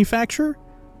weapons manufacturer?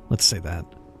 Let's say that.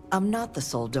 I'm not the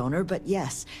sole donor, but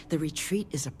yes, the retreat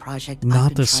is a project Not I've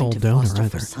been the trying sole to donor foster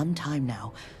either. for some time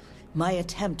now. My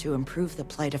attempt to improve the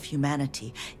plight of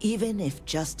humanity, even if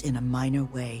just in a minor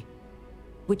way.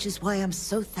 Which is why I'm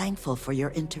so thankful for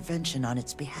your intervention on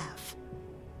its behalf.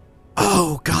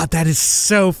 Oh god, that is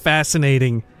so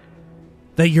fascinating.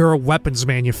 That you're a weapons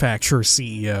manufacturer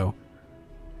CEO.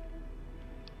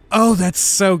 Oh, that's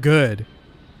so good.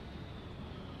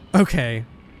 Okay.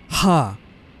 Huh.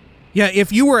 Yeah,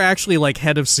 if you were actually, like,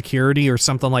 head of security or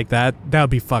something like that, that would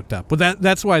be fucked up. But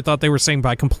that's why I thought they were saying, but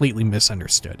I completely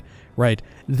misunderstood, right?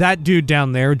 That dude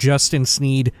down there, Justin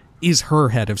Sneed, is her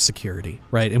head of security,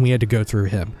 right? And we had to go through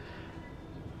him.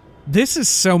 This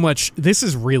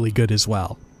is really good as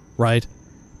well, right?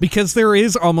 Because there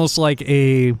is almost like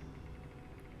a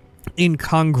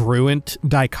incongruent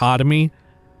dichotomy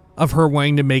of her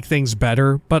wanting to make things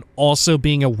better, but also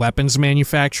being a weapons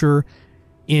manufacturer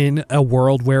in a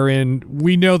world wherein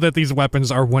we know that these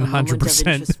weapons are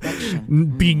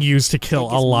 100% being used to kill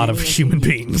a lot of human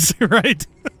beings, right?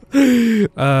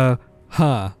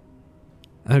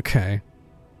 Okay.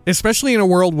 Especially in a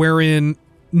world wherein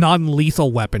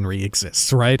non-lethal weaponry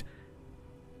exists, right?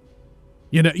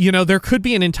 You know, there could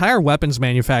be an entire weapons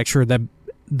manufacturer that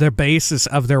the basis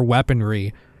of their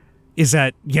weaponry is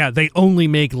that, yeah, they only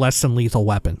make less than lethal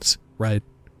weapons, right?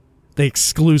 They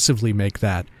exclusively make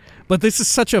that. But this is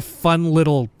such a fun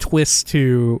little twist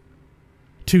to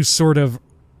sort of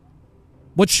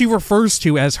what she refers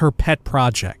to as her pet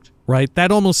project, right?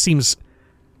 That almost seems...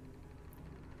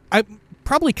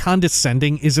 probably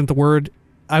condescending isn't the word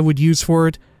I would use for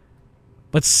it,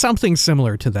 but something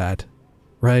similar to that,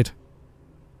 right?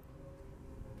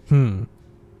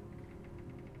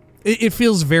 It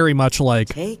feels very much like...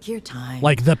 Take your time.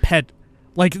 Like the pet...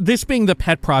 Like, this being the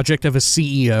pet project of a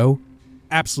CEO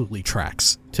absolutely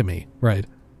tracks to me, right?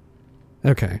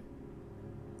 Okay.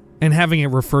 And having it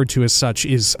referred to as such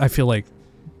is, I feel like,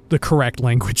 the correct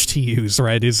language to use,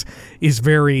 right? Is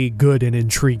very good and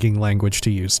intriguing language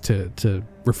to use to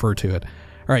refer to it.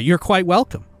 All right, you're quite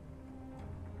welcome.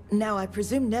 Now, I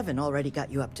presume Nevin already got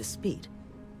you up to speed.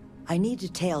 I need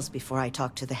details before I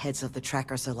talk to the heads of the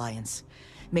Trackers Alliance.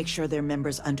 Make sure their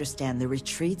members understand the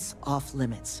retreat's off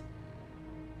limits.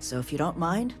 So if you don't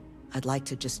mind, I'd like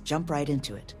to just jump right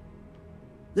into it.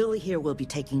 Lily here will be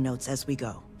taking notes as we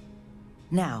go.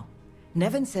 Now,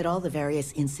 Nevin said all the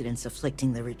various incidents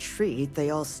afflicting the retreat, they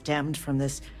all stemmed from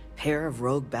this pair of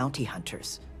rogue bounty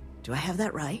hunters. Do I have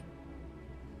that right?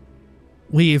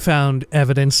 We found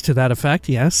evidence to that effect,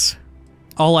 yes.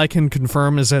 All I can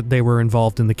confirm is that they were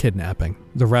involved in the kidnapping.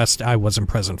 The rest I wasn't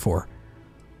present for.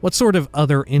 What sort of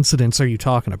other incidents are you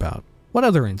talking about? What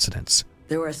other incidents?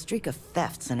 There were a streak of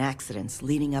thefts and accidents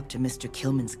leading up to Mr.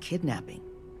 Kilman's kidnapping.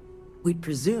 We'd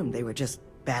presumed they were just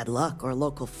bad luck or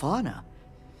local fauna.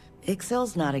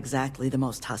 Ixel's not exactly the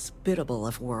most hospitable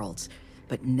of worlds,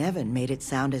 but Nevin made it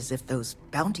sound as if those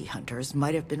bounty hunters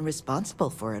might have been responsible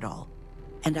for it all.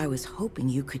 And I was hoping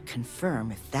you could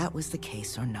confirm if that was the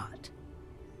case or not.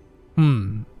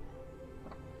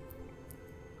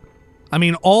 I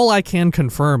mean, all I can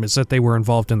confirm is that they were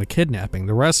involved in the kidnapping.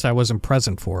 The rest I wasn't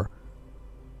present for.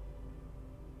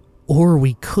 Or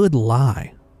we could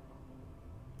lie.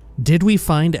 Did we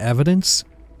find evidence?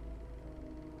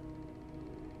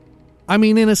 I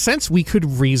mean, in a sense, we could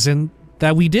reason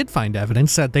that we did find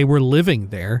evidence that they were living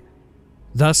there.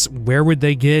 Thus, where would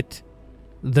they get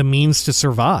the means to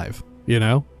survive, you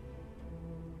know?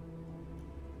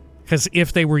 Because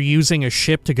if they were using a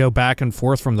ship to go back and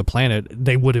forth from the planet,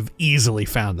 they would have easily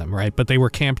found them, right? But they were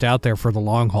camped out there for the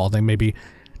long haul. They maybe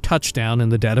touched down in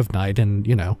the dead of night and,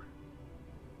 you know,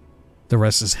 the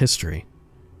rest is history.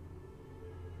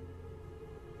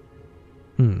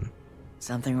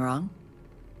 Something wrong?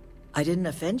 I didn't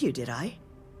offend you, did I?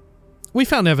 We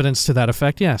found evidence to that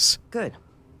effect, yes. Good.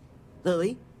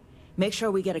 Lily, make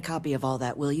sure we get a copy of all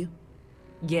that, will you?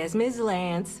 Yes, Ms.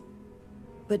 Lance.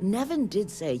 But Nevin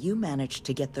did say you managed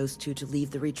to get those two to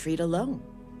leave the retreat alone.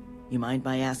 You mind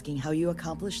my asking how you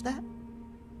accomplished that?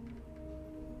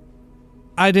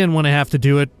 I didn't want to have to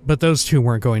do it, but those two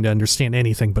weren't going to understand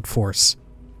anything but force.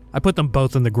 I put them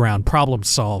both in the ground. Problem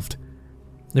solved.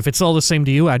 If it's all the same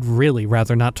to you, I'd really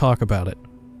rather not talk about it.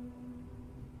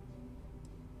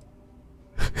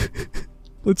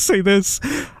 Let's say this.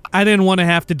 I didn't want to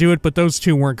have to do it, but those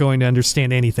two weren't going to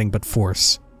understand anything but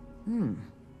force.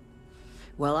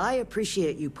 Well, I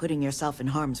appreciate you putting yourself in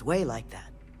harm's way like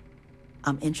that.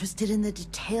 I'm interested in the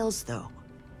details, though.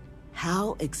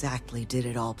 How exactly did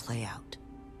it all play out?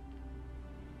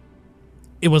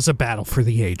 It was a battle for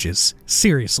the ages.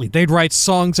 Seriously, they'd write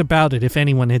songs about it if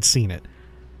anyone had seen it.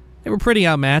 They were pretty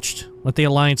outmatched. Let the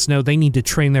Alliance know they need to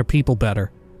train their people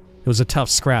better. It was a tough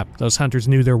scrap. Those hunters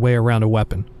knew their way around a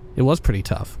weapon. It was pretty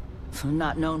tough.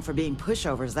 Not known for being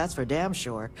pushovers, that's for damn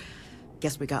sure.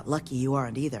 Guess we got lucky you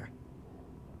aren't either.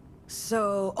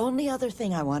 So, only other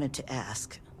thing I wanted to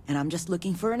ask, and I'm just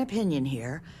looking for an opinion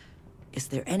here, is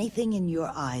there anything in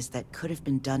your eyes that could have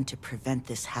been done to prevent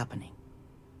this happening?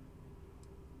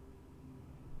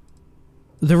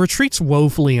 The retreat's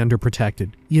woefully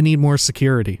underprotected. You need more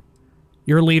security.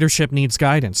 Your leadership needs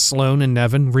guidance. Sloan and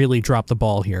Nevin really dropped the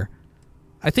ball here.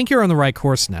 I think you're on the right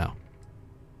course now.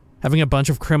 Having a bunch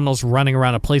of criminals running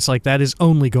around a place like that is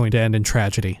only going to end in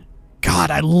tragedy. God,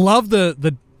 I love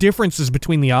the differences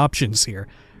between the options here,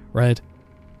 right?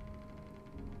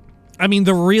 I mean,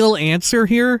 the real answer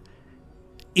here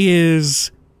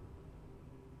is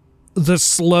the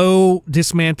slow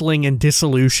dismantling and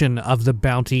dissolution of the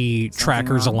Bounty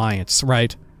Trackers Alliance,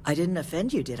 right? I didn't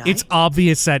offend you, did I? It's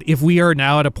obvious that if we are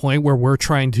now at a point where we're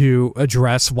trying to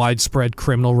address widespread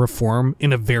criminal reform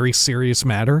in a very serious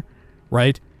matter,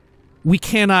 right? We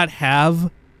cannot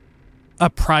have a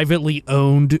privately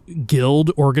owned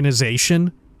guild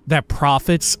organization that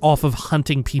profits off of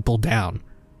hunting people down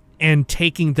and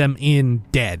taking them in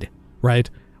dead, right?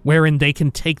 Wherein they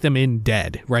can take them in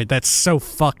dead, right? That's so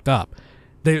fucked up.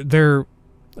 They're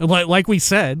like we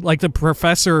said, like the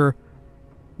professor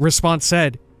response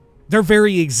said, their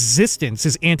very existence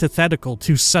is antithetical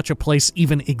to such a place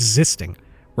even existing,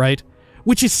 right?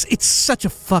 Which is, it's such a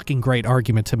fucking great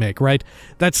argument to make, right?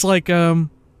 That's like, I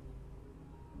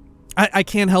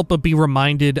can't help but be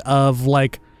reminded of,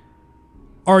 like,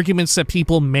 arguments that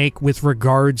people make with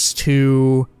regards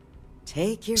to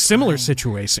similar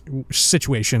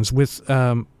situations with,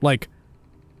 like,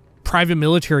 private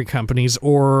military companies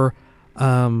or,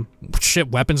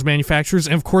 weapons manufacturers,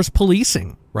 and of course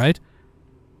policing, right?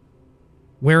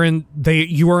 Wherein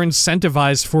you are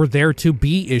incentivized for there to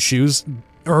be issues,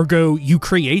 ergo you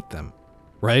create them,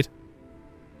 right?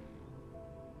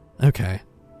 Okay.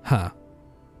 Huh.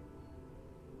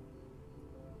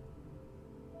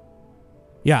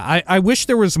 Yeah, I wish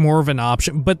there was more of an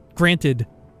option, but granted,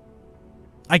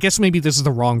 I guess maybe this is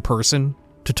the wrong person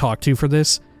to talk to for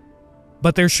this,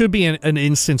 but there should be an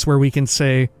instance where we can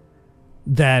say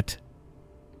that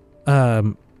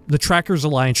the Trackers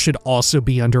Alliance should also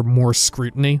be under more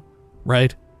scrutiny,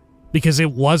 right? Because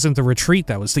it wasn't the retreat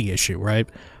that was the issue, right?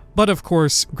 But of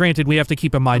course, granted, we have to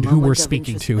keep in mind who we're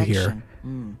speaking to here.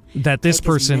 That this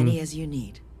person as many as you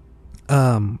need.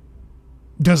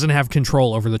 Doesn't have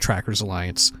control over the Trackers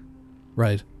Alliance,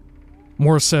 right?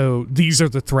 More so, these are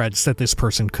the threads that this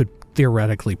person could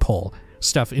theoretically pull.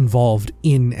 Stuff involved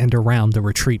in and around the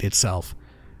retreat itself.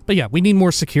 But yeah, we need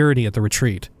more security at the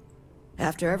retreat.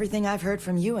 After everything I've heard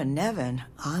from you and Nevin,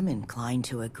 I'm inclined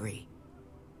to agree.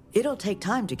 It'll take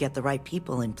time to get the right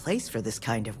people in place for this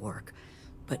kind of work,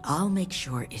 but I'll make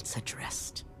sure it's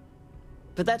addressed.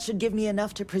 But that should give me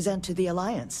enough to present to the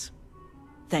Alliance.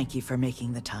 Thank you for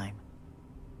making the time.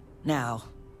 Now,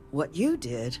 what you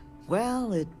did,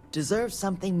 well, it deserves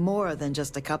something more than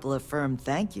just a couple of firm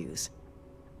thank yous.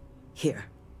 Here,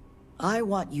 I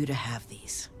want you to have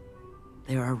these.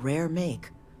 They're a rare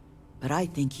make, but I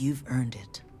think you've earned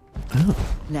it. Oh.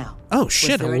 Now, oh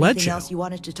shit, was there a anything legend. else you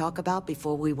wanted to talk about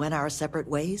before we went our separate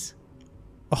ways?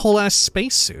 A whole ass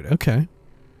spacesuit, okay.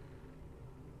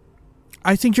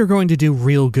 I think you're going to do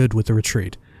real good with the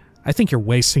retreat. I think you're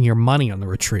wasting your money on the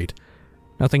retreat.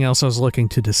 Nothing else I was looking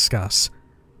to discuss.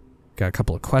 Got a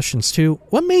couple of questions too.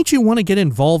 What made you want to get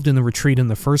involved in the retreat in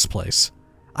the first place?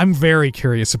 I'm very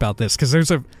curious about this, because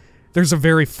there's a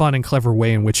very fun and clever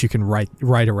way in which you can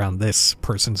write around this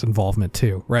person's involvement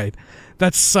too, right?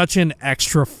 That's such an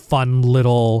extra fun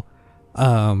little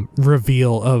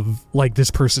reveal of, like,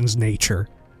 this person's nature.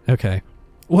 Okay.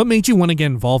 What made you want to get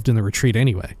involved in the retreat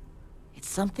anyway? It's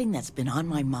something that's been on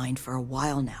my mind for a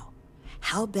while now.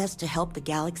 How best to help the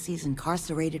galaxy's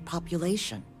incarcerated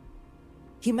population?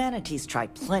 Humanity's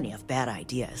tried plenty of bad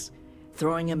ideas.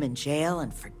 Throwing them in jail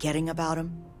and forgetting about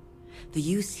them. The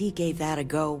UC gave that a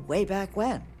go way back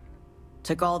when.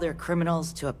 Took all their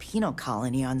criminals to a penal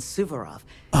colony on Suvorov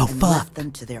and left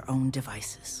them to their own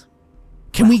devices.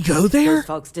 Can we go there? Those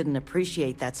folks didn't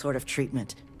appreciate that sort of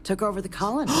treatment. Took over the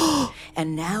colony.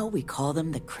 And now we call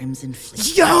them the Crimson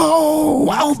Fleet. Yo!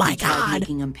 Next, Oh my we tried god!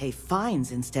 making them pay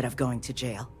fines instead of going to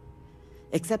jail.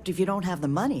 Except if you don't have the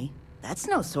money, that's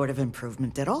no sort of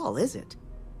improvement at all, is it?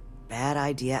 Bad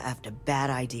idea after bad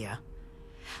idea.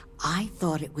 I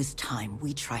thought it was time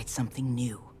we tried something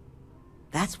new.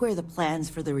 That's where the plans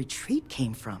for the retreat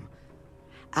came from.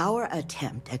 Our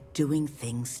attempt at doing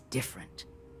things different.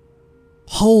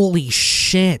 Holy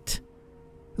shit.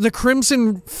 The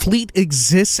Crimson Fleet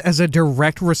exists as a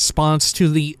direct response to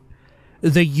the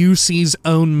UC's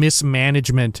own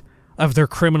mismanagement of their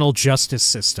criminal justice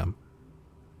system.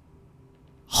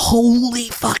 Holy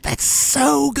fuck, that's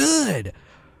so good!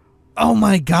 Oh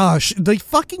my gosh, the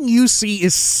fucking UC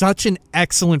is such an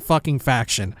excellent fucking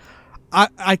faction.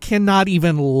 I cannot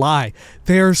even lie.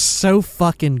 They're so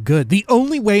fucking good. The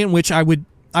only way in which I would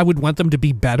want them to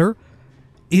be better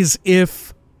is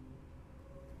if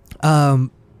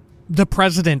the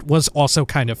president was also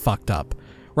kind of fucked up,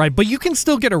 right? But you can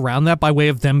still get around that by way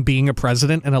of them being a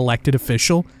president, an elected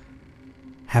official.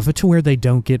 Have it to where they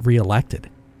don't get reelected,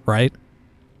 right?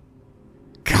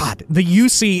 God, the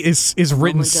UC is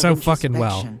written so fucking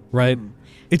well, right?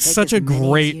 It's Take such as a many as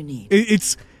great... you need.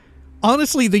 It's...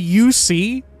 Honestly, the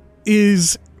UC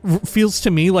feels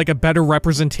to me like a better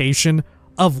representation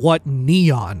of what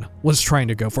Neon was trying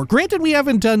to go for. Granted, we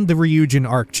haven't done the Ryujin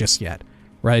arc just yet,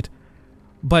 right?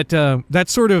 But that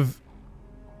sort of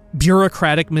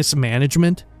bureaucratic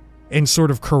mismanagement and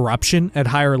sort of corruption at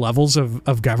higher levels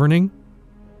of governing,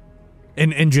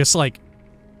 and just like,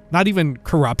 not even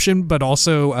corruption, but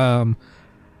also,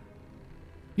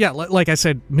 yeah, like I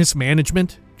said,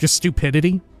 mismanagement, just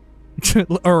stupidity,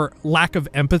 or lack of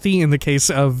empathy in the case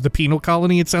of the penal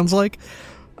colony, it sounds like.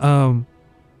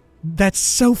 That's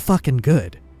so fucking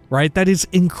good, right? That is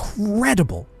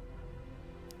incredible.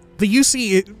 The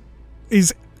UC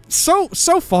is so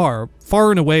far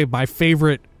and away my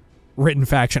favorite written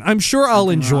faction. I'm sure I'll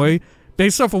enjoy,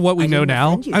 based off of what we know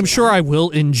now, I'm sure I will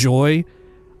enjoy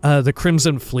the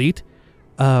Crimson Fleet,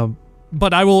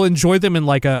 but I will enjoy them in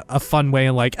like a fun way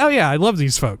and like, oh yeah, I love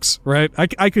these folks, right?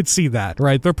 I could see that,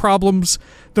 right? Their problems,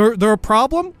 they're a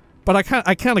problem, but I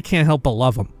kind of can't help but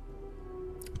love them.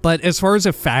 But as far as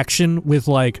a faction with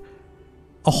like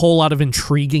a whole lot of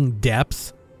intriguing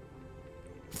depth,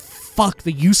 fuck,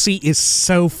 the UC is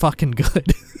so fucking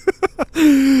good.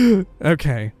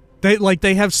 Okay.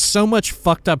 They have so much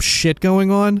fucked up shit going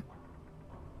on.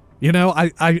 You know,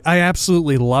 I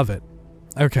absolutely love it.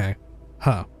 Okay.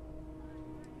 Huh.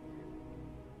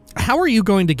 How are you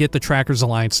going to get the Trackers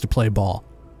Alliance to play ball?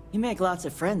 You make lots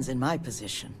of friends in my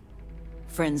position.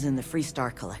 Friends in the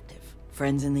Freestar Collective.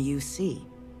 Friends in the UC.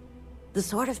 The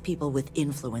sort of people with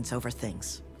influence over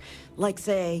things. Like,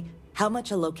 say, how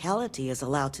much a locality is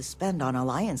allowed to spend on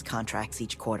Alliance contracts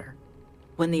each quarter.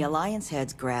 When the Alliance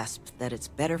heads grasp that it's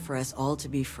better for us all to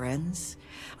be friends,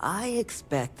 I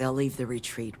expect they'll leave the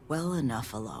retreat well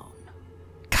enough alone.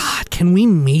 God, can we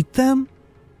meet them?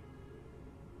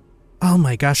 Oh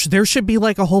my gosh, there should be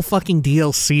like a whole fucking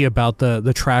DLC about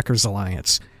the Trackers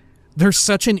Alliance. They're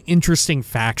such an interesting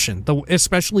faction,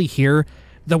 especially here,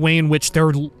 the way in which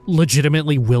they're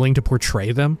legitimately willing to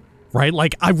portray them, right?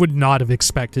 Like, I would not have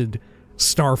expected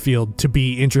Starfield to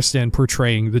be interested in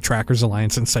portraying the Trackers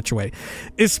Alliance in such a way,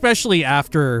 especially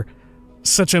after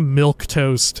such a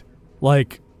milquetoast,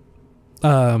 like,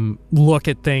 look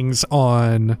at things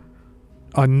on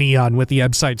Neon with the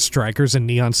Ebside Strikers and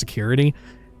Neon Security,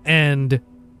 and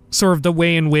sort of the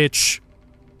way in which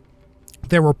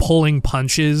they were pulling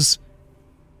punches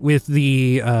with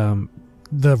the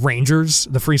Rangers,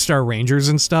 the Freestar Rangers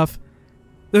and stuff.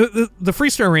 The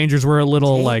Freestar Rangers were a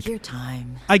little Take like, your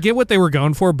time. I get what they were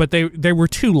going for, but they were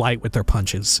too light with their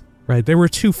punches, right? They were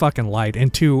too fucking light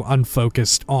and too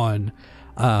unfocused on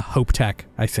Hope Tech,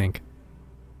 I think.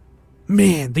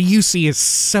 Man, the UC is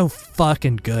so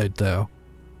fucking good, though.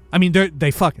 I mean,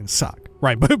 they fucking suck,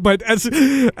 right? But as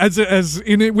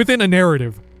in it, within a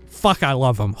narrative, fuck, I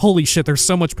love them. Holy shit, there's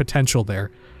so much potential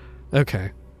there.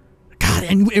 Okay. God,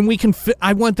 and we can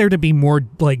I want there to be more,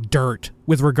 like, dirt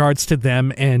with regards to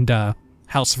them and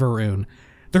House Varun.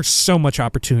 There's so much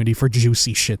opportunity for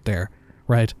juicy shit there,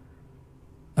 right?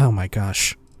 Oh my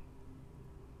gosh.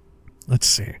 Let's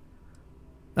see.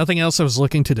 Nothing else I was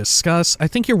looking to discuss. I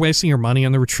think you're wasting your money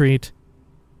on the retreat.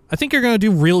 I think you're going to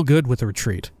do real good with the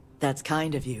retreat. That's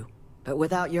kind of you. But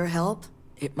without your help,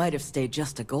 it might have stayed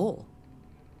just a goal.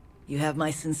 You have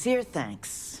my sincere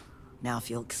thanks. Now, if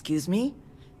you'll excuse me,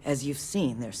 as you've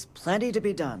seen, there's plenty to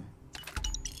be done.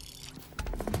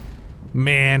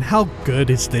 Man, how good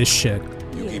is this shit?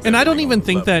 And I don't even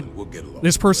think that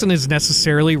this person is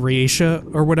necessarily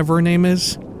Raisha, or whatever her name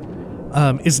is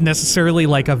necessarily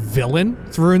like a villain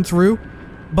through and through,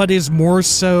 but is more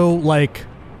so like,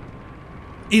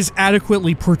 is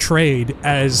adequately portrayed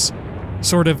as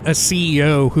sort of a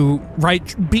CEO who,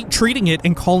 treating it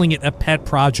and calling it a pet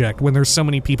project when there's so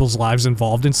many people's lives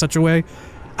involved in such a way.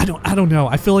 I don't know.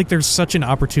 I feel like there's such an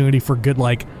opportunity for good,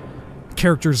 like,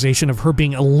 characterization of her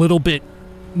being a little bit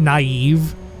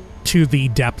naive to the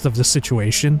depth of the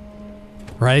situation,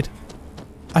 right?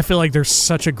 I feel like there's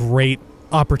such a great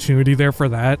opportunity there for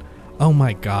that. Oh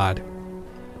my god.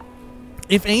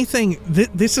 If anything,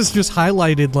 this is just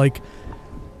highlighted, like,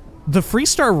 the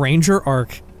Freestar Ranger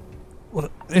arc,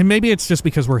 and maybe it's just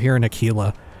because we're here in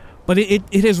Aquila, but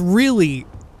it has really,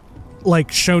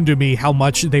 like, shown to me how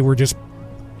much they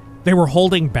were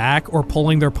holding back or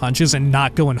pulling their punches and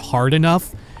not going hard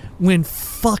enough when,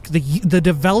 fuck, the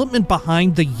development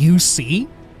behind the UC,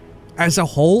 as a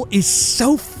whole is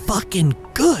so fucking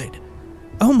good.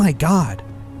 Oh my god.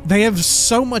 They have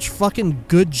so much fucking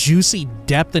good, juicy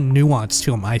depth and nuance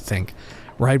to them, I think.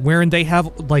 Right? Wherein they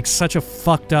have, like, such a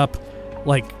fucked up,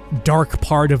 like, dark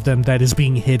part of them that is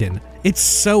being hidden. It's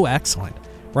so excellent.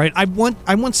 Right? I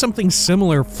want something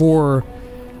similar for,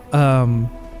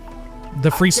 the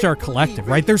Freestar Collective,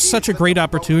 right? There's such a great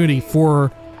opportunity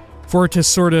for it to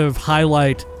sort of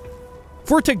highlight,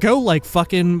 for it to go like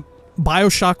fucking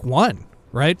BioShock 1,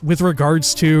 right? With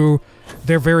regards to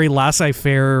their very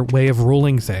laissez-faire way of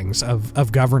ruling things,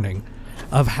 of governing,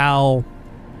 of how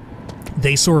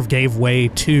they sort of gave way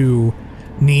to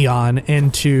Neon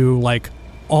and to, like,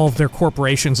 all of their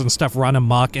corporations and stuff run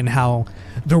amok, and how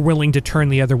they're willing to turn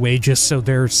the other way just so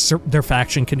their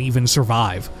faction can even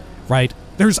survive, right?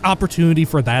 There's opportunity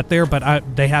for that there,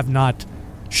 but they have not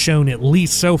shown, at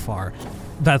least so far,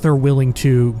 that they're willing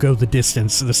to go the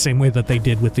distance the same way that they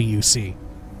did with the UC,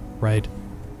 right?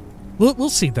 We'll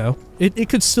see, though. It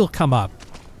could still come up.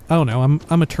 I don't know,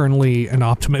 I'm eternally an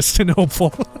optimist and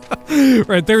hopeful.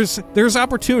 Right, there's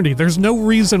opportunity. There's no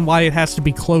reason why it has to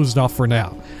be closed off for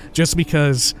now. Just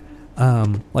because,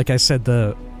 like I said,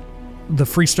 the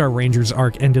Freestar Rangers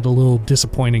arc ended a little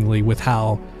disappointingly with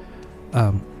how,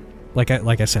 like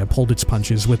I said, pulled its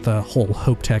punches with the whole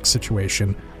Hope Tech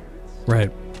situation,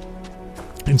 right?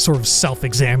 And sort of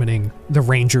self-examining the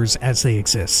Rangers as they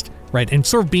exist, right? And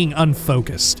sort of being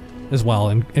unfocused as well,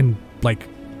 and like,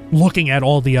 looking at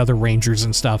all the other Rangers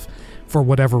and stuff for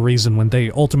whatever reason when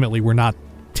they ultimately were not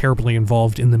terribly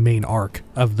involved in the main arc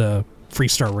of the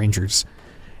Freestar Rangers.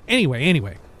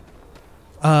 Anyway.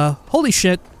 Holy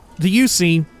shit, the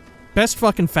UC, best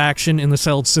fucking faction in the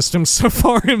settled system so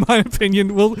far, in my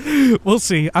opinion. We'll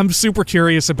see. I'm super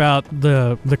curious about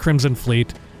the Crimson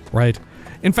Fleet, right?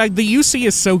 In fact, the UC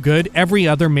is so good, every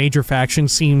other major faction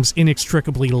seems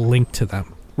inextricably linked to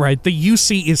them, right? The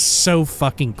UC is so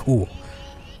fucking cool.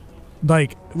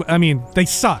 Like, I mean, they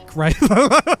suck, right?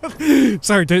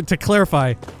 Sorry, to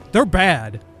clarify, they're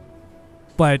bad.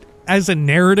 But as a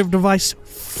narrative device,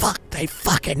 fuck, they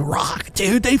fucking rock,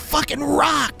 dude. They fucking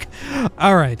rock!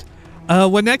 Alright,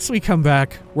 when next we come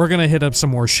back, we're gonna hit up some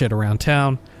more shit around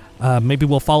town. Maybe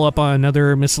we'll follow up on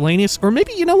another miscellaneous, or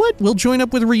maybe, you know what? We'll join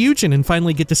up with Ryujin and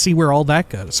finally get to see where all that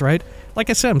goes, right? Like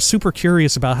I said, I'm super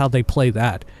curious about how they play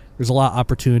that. There's a lot of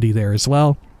opportunity there as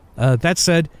well. That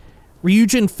said,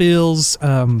 Ryujin feels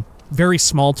very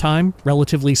small time,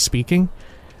 relatively speaking,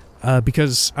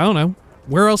 because, I don't know,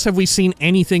 where else have we seen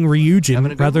anything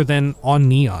Ryujin rather than on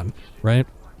Neon, right?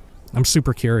 I'm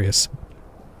super curious.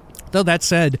 Though that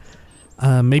said,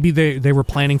 maybe they were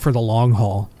planning for the long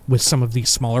haul with some of these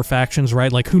smaller factions,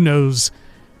 right? Like, who knows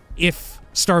if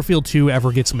Starfield 2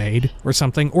 ever gets made or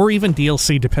something, or even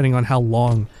DLC, depending on how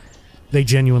long they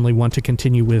genuinely want to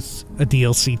continue with a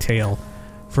DLC tale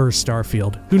for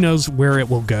Starfield. Who knows where it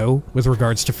will go with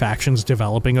regards to factions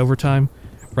developing over time,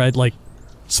 right? Like,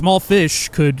 small fish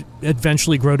could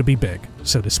eventually grow to be big,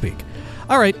 so to speak.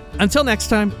 Alright, until next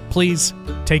time, please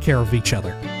take care of each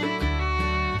other.